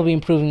again, we'll be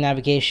improving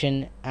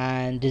navigation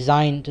and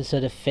design to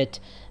sort of fit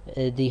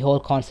the whole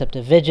concept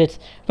of widgets.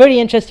 Pretty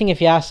interesting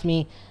if you ask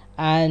me.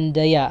 And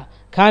yeah,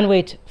 can't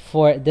wait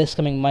for this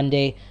coming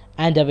Monday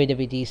and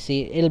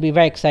WWDC. It'll be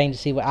very exciting to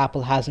see what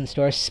Apple has in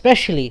store,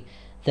 especially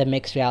the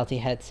mixed reality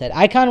headset.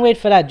 I can't wait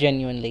for that,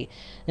 genuinely.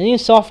 The new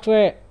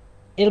software,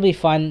 it'll be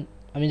fun.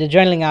 I mean, the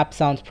journaling app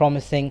sounds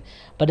promising,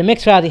 but the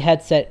mixed reality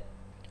headset,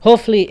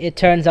 hopefully it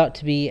turns out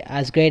to be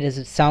as great as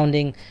it's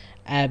sounding,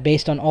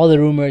 based on all the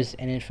rumors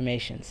and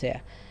information. So yeah,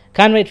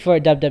 can't wait for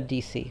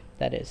WWDC,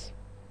 that is.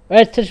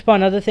 Let's touch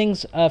upon other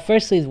things.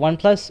 Firstly is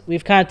OnePlus.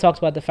 We've kind of talked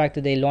about the fact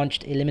that they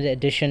launched a limited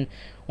edition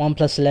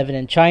OnePlus 11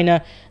 in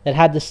China that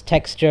had this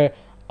texture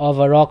of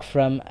a rock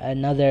from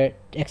another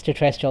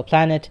extraterrestrial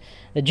planet,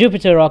 the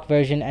Jupiter rock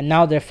version, and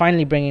now they're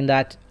finally bringing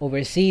that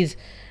overseas.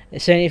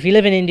 So if you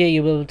live in India,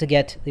 you'll be able to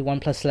get the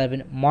OnePlus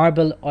 11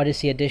 Marble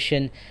Odyssey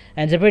Edition,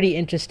 and it's a pretty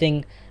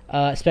interesting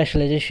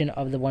special edition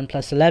of the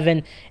OnePlus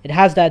 11. It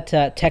has that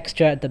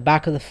texture at the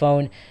back of the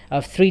phone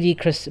of 3D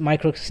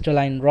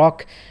microcrystalline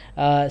rock.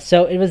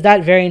 So it was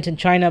that variant in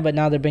China, but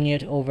now they're bringing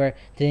it over to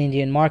the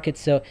Indian market.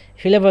 So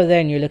if you live over there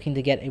and you're looking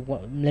to get a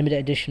limited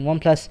edition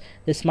OnePlus,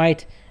 this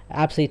might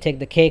absolutely take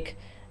the cake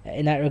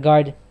in that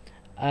regard.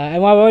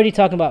 And while we're already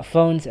talking about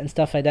phones and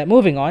stuff like that,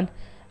 moving on,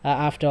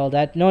 after all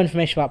that, no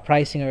information about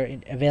pricing or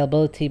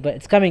availability, but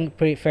it's coming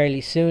fairly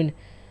soon.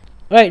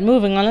 Right,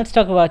 moving on, let's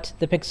talk about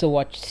the Pixel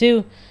Watch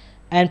 2,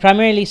 and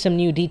primarily some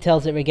new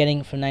details that we're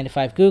getting from 9 to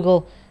 5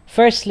 Google.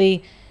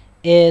 Firstly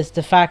is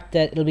the fact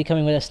that it'll be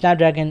coming with a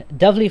Snapdragon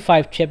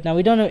W5 chip. Now,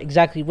 we don't know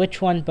exactly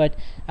which one, but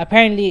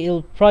apparently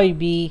it'll probably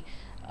be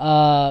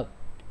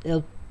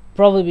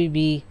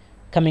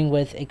coming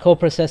with a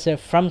coprocessor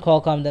from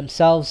Qualcomm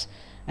themselves.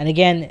 And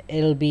again,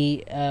 it'll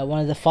be one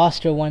of the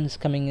faster ones,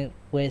 coming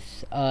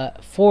with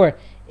 4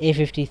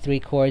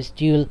 A53 cores,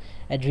 dual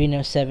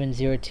Adreno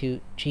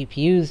 702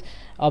 GPUs.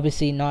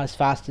 Obviously not as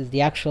fast as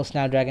the actual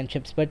Snapdragon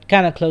chips, but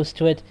kind of close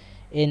to it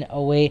in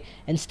a way,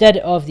 instead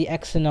of the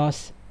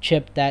Exynos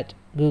chip that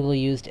Google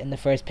used in the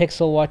first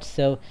Pixel Watch.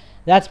 So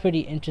that's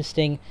pretty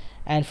interesting.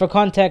 And for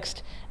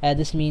context,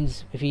 this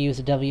means if you use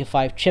a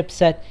W5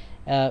 chipset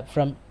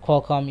from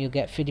Qualcomm, you'll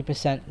get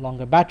 50%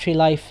 longer battery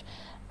life,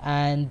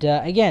 and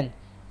again,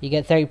 you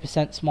get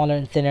 30% smaller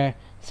and thinner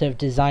sort of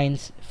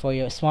designs for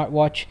your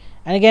smartwatch.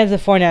 And again,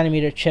 it's a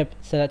 4nm chip,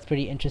 so that's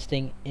pretty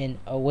interesting in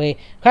a way.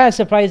 Kind of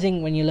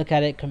surprising when you look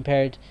at it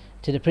compared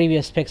to the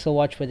previous Pixel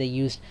Watch where they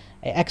used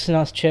an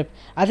Exynos chip.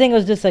 I think it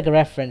was just like a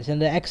reference.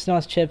 And the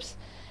Exynos chips,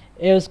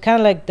 it was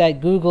kind of like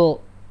that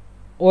Google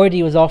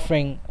already was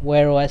offering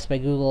Wear OS by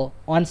Google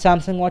on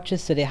Samsung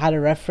watches, so they had a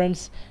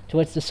reference to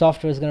which the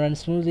software was going to run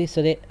smoothly,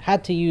 so they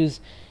had to use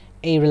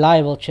a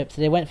reliable chip,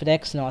 so they went for the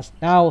Exynos.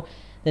 Now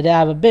that they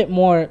have a bit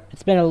more,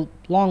 it's been a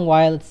long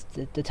while,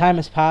 the time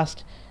has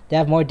passed, they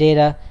have more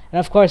data, and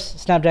of course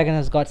Snapdragon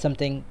has got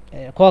something,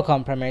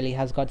 Qualcomm primarily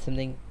has got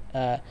something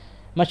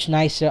much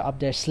nicer up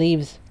their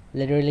sleeves,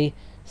 literally.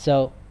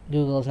 So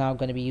Google is now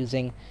going to be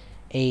using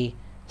a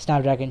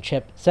Snapdragon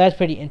chip, so that's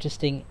pretty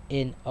interesting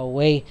in a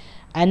way.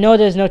 I know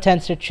there's no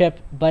tensor chip,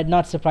 but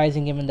not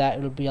surprising given that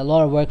it will be a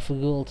lot of work for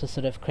Google to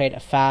sort of create a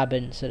fab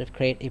and sort of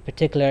create a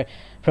particular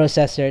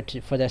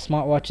processor for their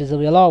smartwatches. There'll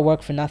be a lot of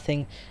work for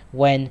nothing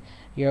when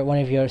one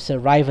of your sort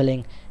of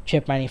rivaling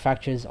chip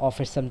manufacturers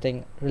offers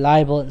something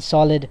reliable and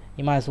solid.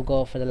 You might as well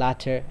go for the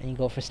latter, and you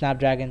go for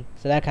Snapdragon.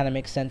 So that kind of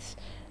makes sense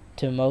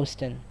to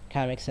most, and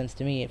kind of makes sense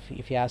to me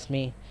if you ask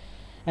me.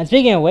 And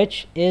speaking of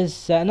which,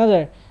 is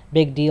another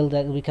big deal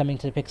that will be coming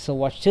to the Pixel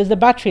Watch 2 is the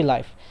battery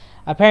life.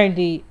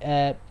 Apparently,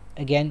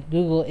 again,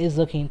 Google is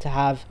looking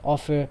to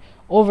offer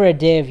over a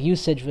day of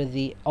usage with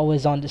the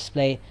always-on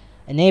display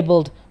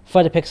enabled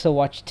for the Pixel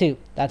Watch 2.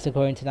 That's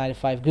according to 9 to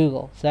 5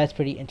 Google. So that's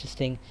pretty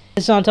interesting.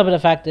 This is on top of the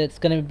fact that it's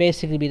going to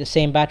basically be the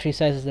same battery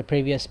size as the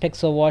previous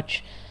Pixel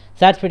Watch.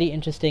 So that's pretty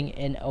interesting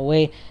in a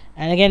way.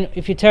 And again,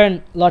 if you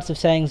turn lots of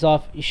settings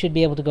off, you should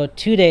be able to go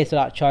 2 days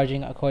without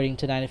charging, according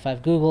to 9 to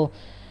 5 Google.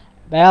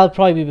 But that'll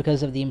probably be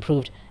because of the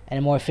improved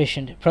and more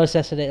efficient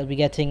processor that it'll be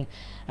getting.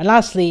 And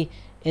lastly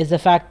is the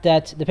fact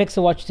that the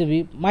Pixel Watch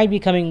 2 might be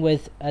coming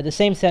with the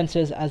same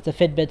sensors as the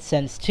Fitbit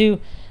Sense 2,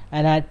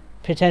 and that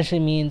potentially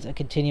means a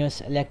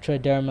continuous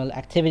electrodermal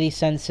activity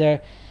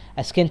sensor,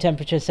 a skin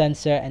temperature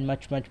sensor, and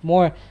much, much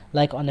more,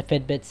 like on the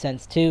Fitbit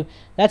Sense 2.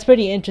 That's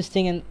pretty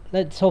interesting, and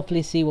let's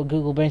hopefully see what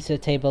Google brings to the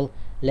table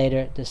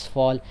later this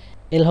fall.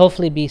 It'll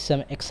hopefully be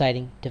some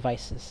exciting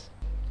devices.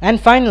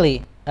 And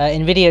finally,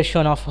 Nvidia has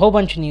shown off a whole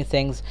bunch of new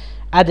things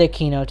at their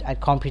keynote at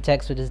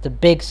Computex, which is the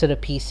big sort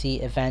of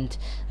PC event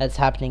that's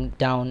happening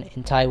down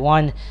in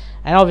Taiwan.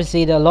 And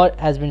obviously a lot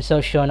has been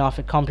shown off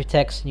at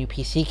Computex: new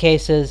PC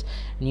cases,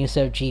 new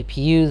sort of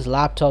GPUs,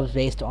 laptops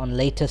based on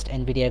latest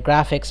Nvidia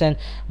graphics, and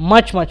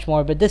much, much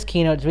more. But this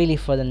keynote is really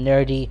for the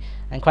nerdy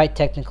and quite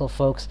technical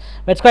folks.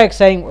 But it's quite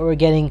exciting what we're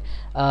getting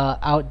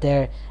out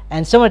there,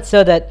 and so much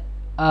so that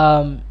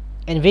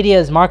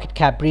Nvidia's market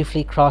cap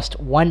briefly crossed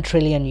 $1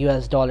 trillion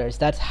US.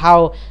 That's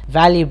how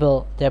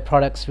valuable their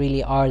products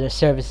really are, their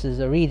services,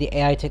 or really the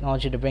AI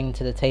technology they're bringing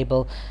to the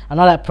table, and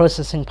all that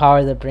processing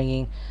power they're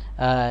bringing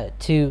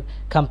to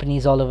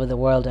companies all over the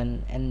world,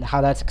 and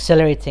how that's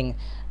accelerating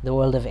the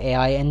world of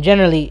AI and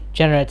generally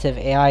generative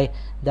AI,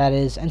 that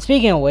is. And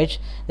speaking of which,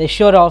 they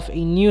showed off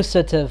a new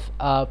sort of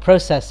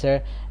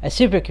processor, a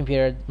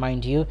supercomputer,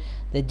 mind you,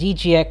 the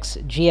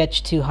DGX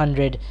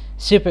GH200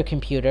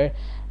 supercomputer.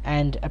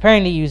 And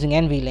apparently using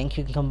NVLink,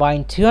 you can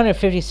combine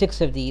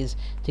 256 of these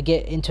to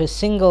get into a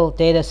single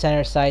data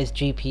center sized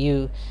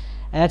GPU.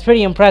 And that's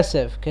pretty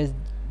impressive, because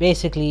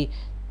basically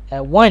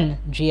one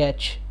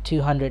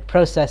GH200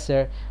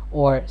 processor,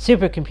 or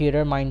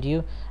supercomputer, mind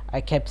you, I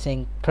kept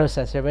saying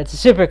processor, but it's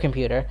a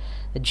supercomputer,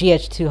 the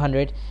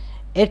GH200.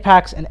 It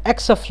packs an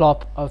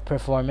exaflop of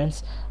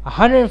performance,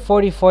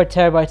 144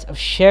 terabytes of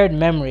shared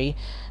memory,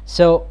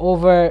 so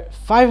over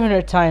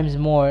 500 times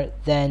more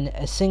than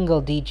a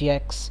single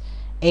DGX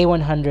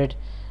A100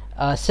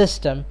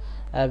 system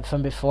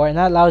from before, and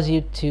that allows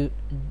you to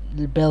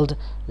build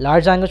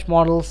large language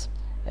models,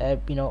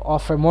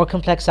 offer more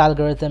complex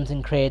algorithms,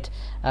 and create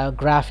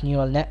graph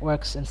neural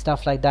networks and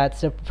stuff like that.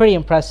 So pretty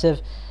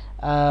impressive.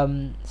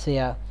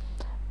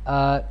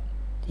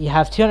 You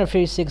have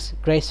 256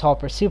 Grace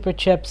Hopper super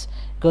chips.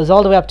 Goes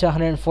all the way up to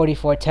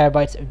 144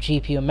 terabytes of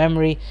GPU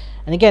memory,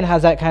 and again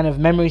has that kind of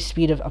memory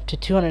speed of up to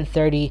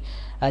 230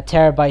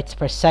 terabytes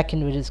per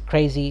second, which is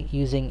crazy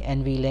using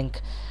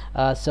NVLink.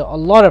 So a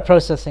lot of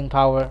processing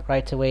power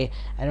right away,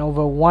 and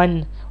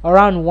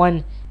around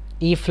one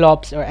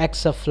EFLOPS or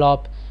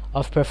exaflop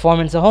of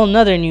performance, a whole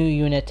nother new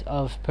unit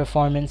of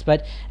performance,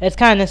 but it's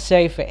kind of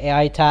necessary for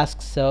AI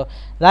tasks, so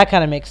that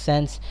kind of makes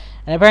sense.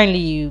 And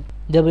apparently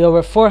there'll be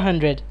over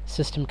 400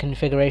 system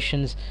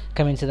configurations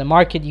coming to the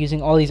market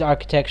using all these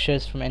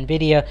architectures from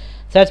Nvidia,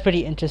 so that's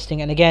pretty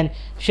interesting, and again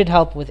should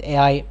help with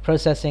AI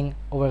processing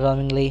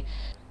overwhelmingly.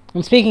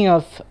 And speaking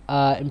of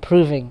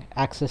improving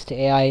access to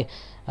AI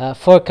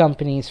for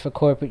companies, for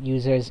corporate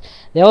users,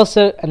 they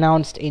also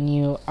announced a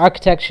new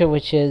architecture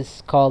which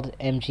is called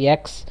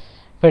MGX,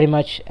 pretty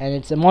much, and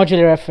it's a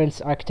modular reference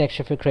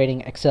architecture for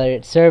creating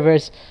accelerated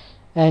servers.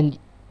 And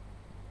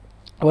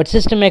what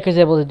system makers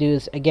are able to do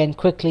is, again,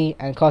 quickly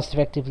and cost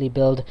effectively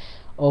build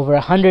over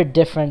 100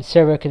 different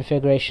server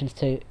configurations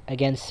to,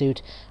 again,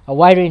 suit a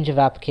wide range of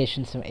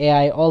applications from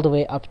AI all the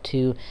way up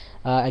to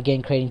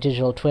again, creating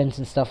digital twins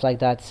and stuff like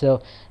that.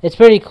 So it's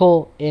pretty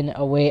cool in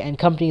a way, and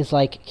companies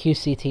like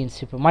QCT and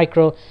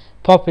Supermicro,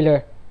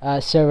 popular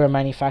server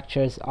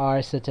manufacturers,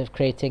 are sort of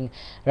creating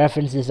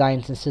reference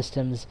designs and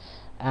systems,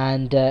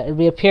 and it'll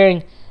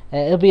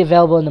be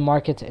available in the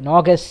market in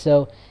August.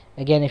 So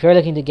again, if you're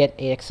looking to get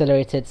a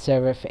accelerated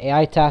server for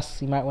AI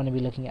tasks, you might want to be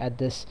looking at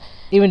this,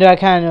 even though I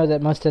kind of know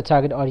that most of the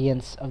target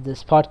audience of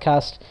this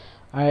podcast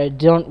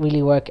don't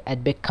really work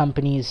at big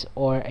companies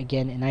or,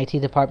 again, in IT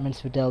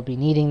departments where they'll be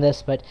needing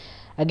this. But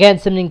again,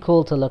 something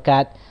cool to look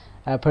at,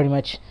 pretty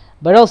much.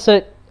 But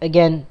also,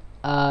 again,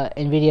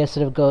 Nvidia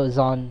sort of goes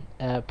on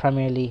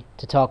primarily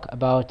to talk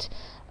about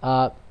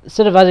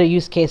sort of other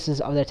use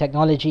cases of their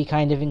technology,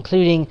 kind of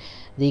including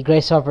the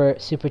Grace Hopper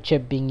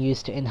superchip being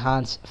used to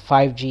enhance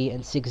 5G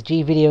and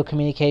 6G video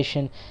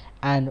communication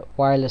and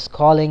wireless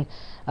calling.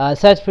 So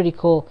that's pretty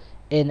cool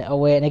in a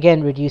way, and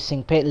again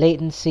reducing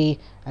latency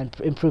and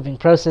improving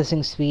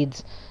processing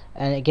speeds,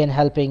 and again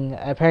helping.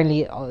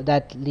 Apparently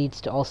that leads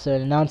to also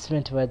an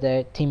announcement where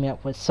they're teaming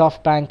up with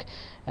SoftBank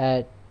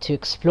to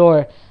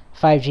explore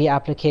 5G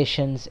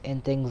applications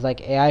in things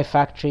like AI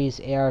factories,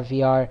 AR,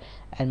 VR,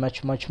 and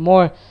much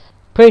more.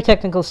 Pretty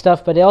technical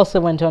stuff, but they also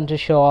went on to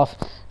show off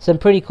some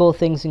pretty cool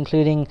things,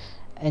 including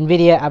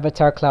Nvidia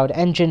Avatar Cloud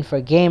Engine for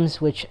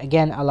games, which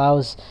again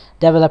allows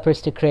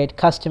developers to create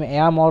custom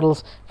AI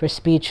models for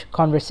speech,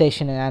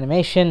 conversation, and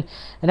animation.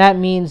 And that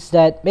means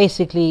that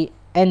basically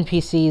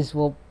NPCs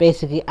will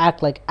basically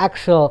act like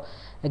actual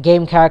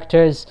game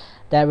characters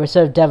that were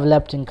sort of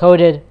developed and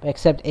coded,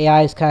 except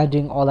AI is kind of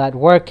doing all that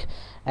work.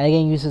 And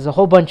again uses a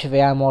whole bunch of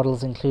AI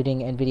models, including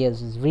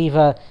Nvidia's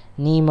Riva,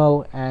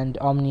 Nemo, and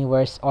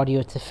Omniverse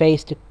audio to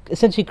face, to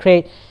essentially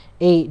create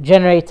a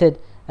generated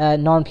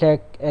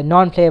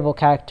non-playable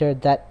character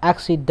that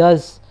actually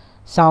does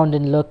sound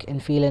and look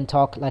and feel and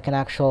talk like an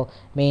actual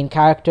main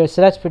character.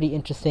 So that's pretty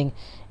interesting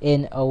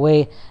in a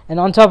way. And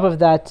on top of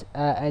that,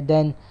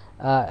 Nvidia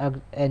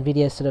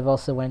sort of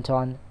also went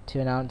on to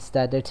announce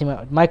that they're teaming up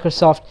with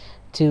Microsoft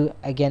to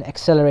again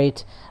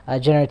accelerate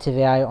generative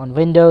AI on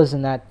Windows,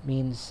 and that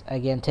means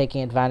again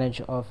taking advantage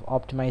of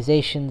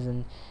optimizations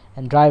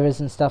and drivers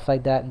and stuff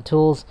like that and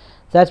tools.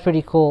 So that's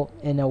pretty cool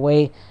in a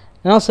way.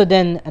 And also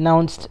then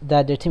announced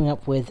that they're teaming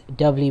up with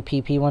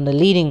WPP, one of the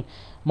leading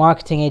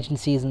marketing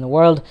agencies in the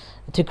world,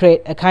 to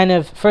create a kind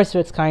of first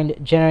of its kind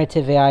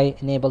generative AI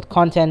enabled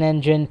content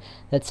engine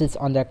that sits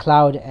on their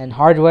cloud and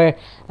hardware.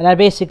 And that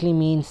basically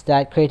means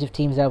that creative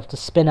teams are able to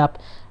spin up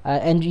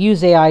and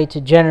use AI to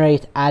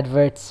generate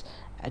adverts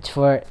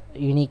for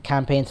unique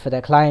campaigns for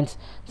their clients.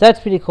 So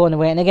that's pretty cool in a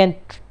way. And again,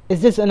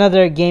 Is this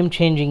another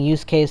game-changing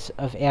use case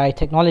of AI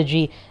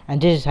technology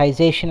and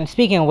digitization? And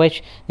speaking of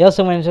which,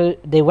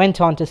 they went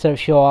on to sort of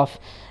show off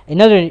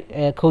another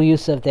cool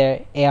use of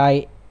their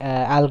AI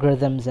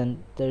algorithms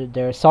and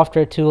their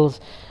software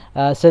tools.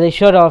 So they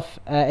showed off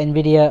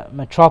Nvidia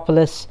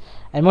Metropolis,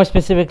 and more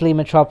specifically,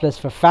 Metropolis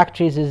for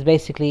Factories is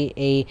basically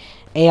a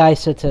AI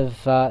sort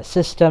of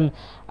system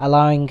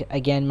allowing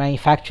again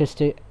manufacturers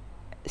to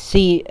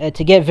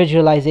to get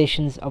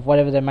visualizations of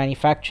whatever they're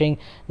manufacturing,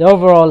 the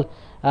overall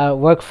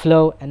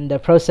workflow and the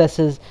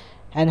processes,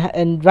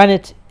 and run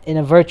it in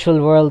a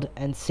virtual world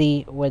and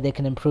see where they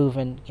can improve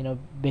and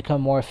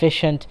become more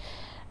efficient.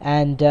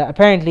 And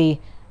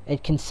apparently,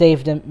 it can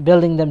save them.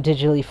 Building them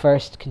digitally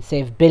first can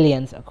save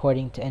billions,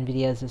 according to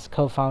Nvidia's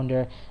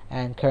co-founder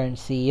and current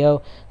CEO.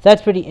 So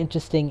that's pretty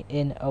interesting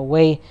in a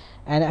way.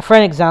 And for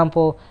an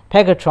example,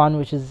 Pegatron,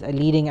 which is a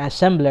leading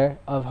assembler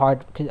of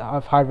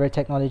hardware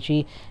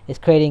technology, is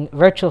creating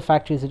virtual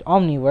factories with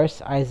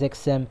Omniverse, Isaac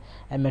Sim,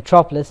 and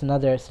Metropolis,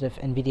 another sort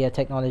of Nvidia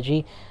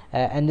technology,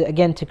 and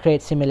again to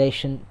create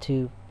simulation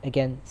to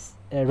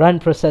run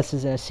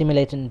processes in a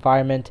simulated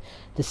environment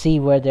to see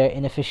where there are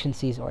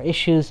inefficiencies or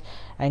issues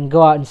and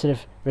go out and sort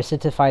of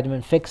recidify them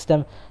and fix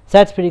them. So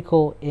that's pretty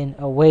cool in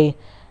a way.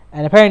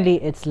 And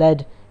apparently it's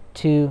led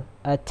to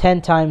a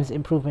 10 times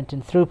improvement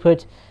in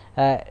throughput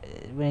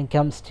when it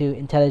comes to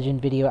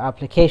intelligent video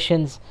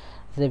applications.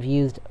 So they've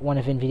used one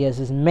of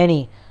Nvidia's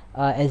many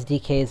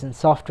SDKs and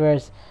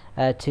softwares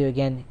to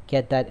again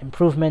get that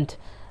improvement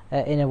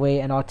in a way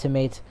and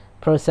automate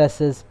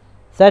processes.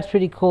 So that's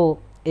pretty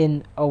cool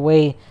in a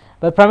way.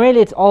 But primarily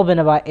it's all been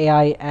about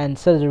AI and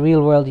sort of the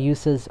real world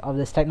uses of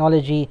this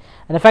technology,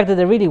 and the fact that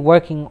they're really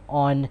working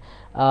on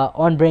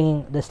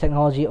bringing this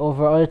technology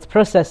over, or its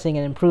processing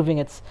and improving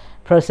its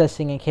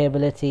processing and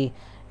capability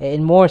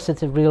in more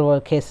sorts of real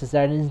world cases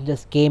that isn't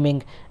just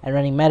gaming and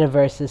running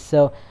metaverses.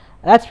 So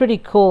that's pretty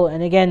cool.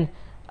 And again,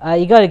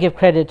 you got to give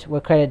credit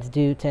where credit's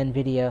due to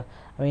Nvidia.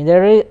 I mean,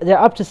 they're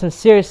up to some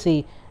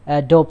seriously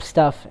dope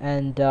stuff,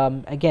 and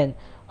again,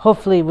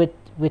 hopefully with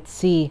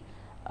see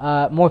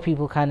more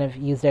people kind of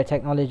use their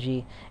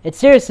technology. It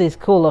seriously is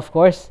cool, of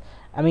course.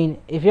 I mean,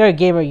 if you're a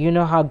gamer, you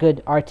know how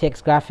good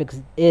RTX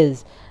graphics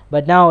is,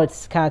 but now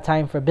it's kind of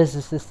time for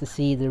businesses to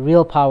see the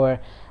real power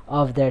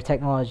of their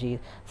technology.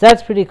 So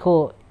that's pretty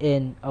cool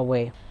in a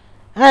way.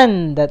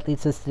 And that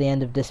leads us to the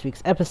end of this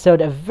week's episode,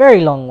 a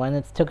very long one.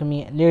 It's taken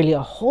me nearly a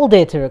whole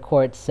day to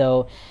record,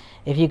 so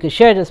if you could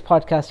share this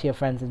podcast to your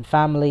friends and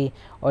family,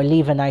 or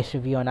leave a nice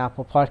review on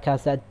Apple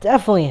Podcasts, that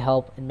definitely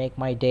help and make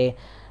my day.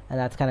 And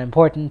that's kind of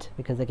important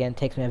because, again, it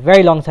takes me a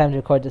very long time to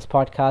record this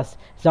podcast.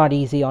 It's not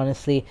easy,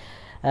 honestly.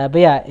 But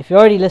yeah, if you're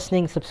already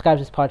listening, subscribe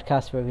to this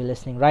podcast wherever you're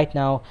listening right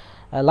now.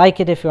 Like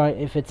it if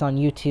it's on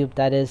YouTube,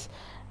 that is.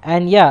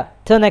 And yeah,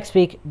 till next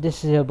week,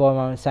 this is your boy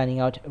Mama signing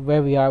out.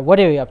 Where we are, what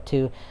are we up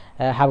to?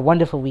 Have a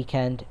wonderful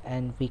weekend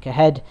and week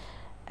ahead.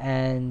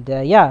 And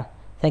yeah,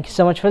 thank you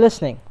so much for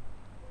listening.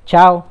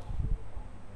 Ciao.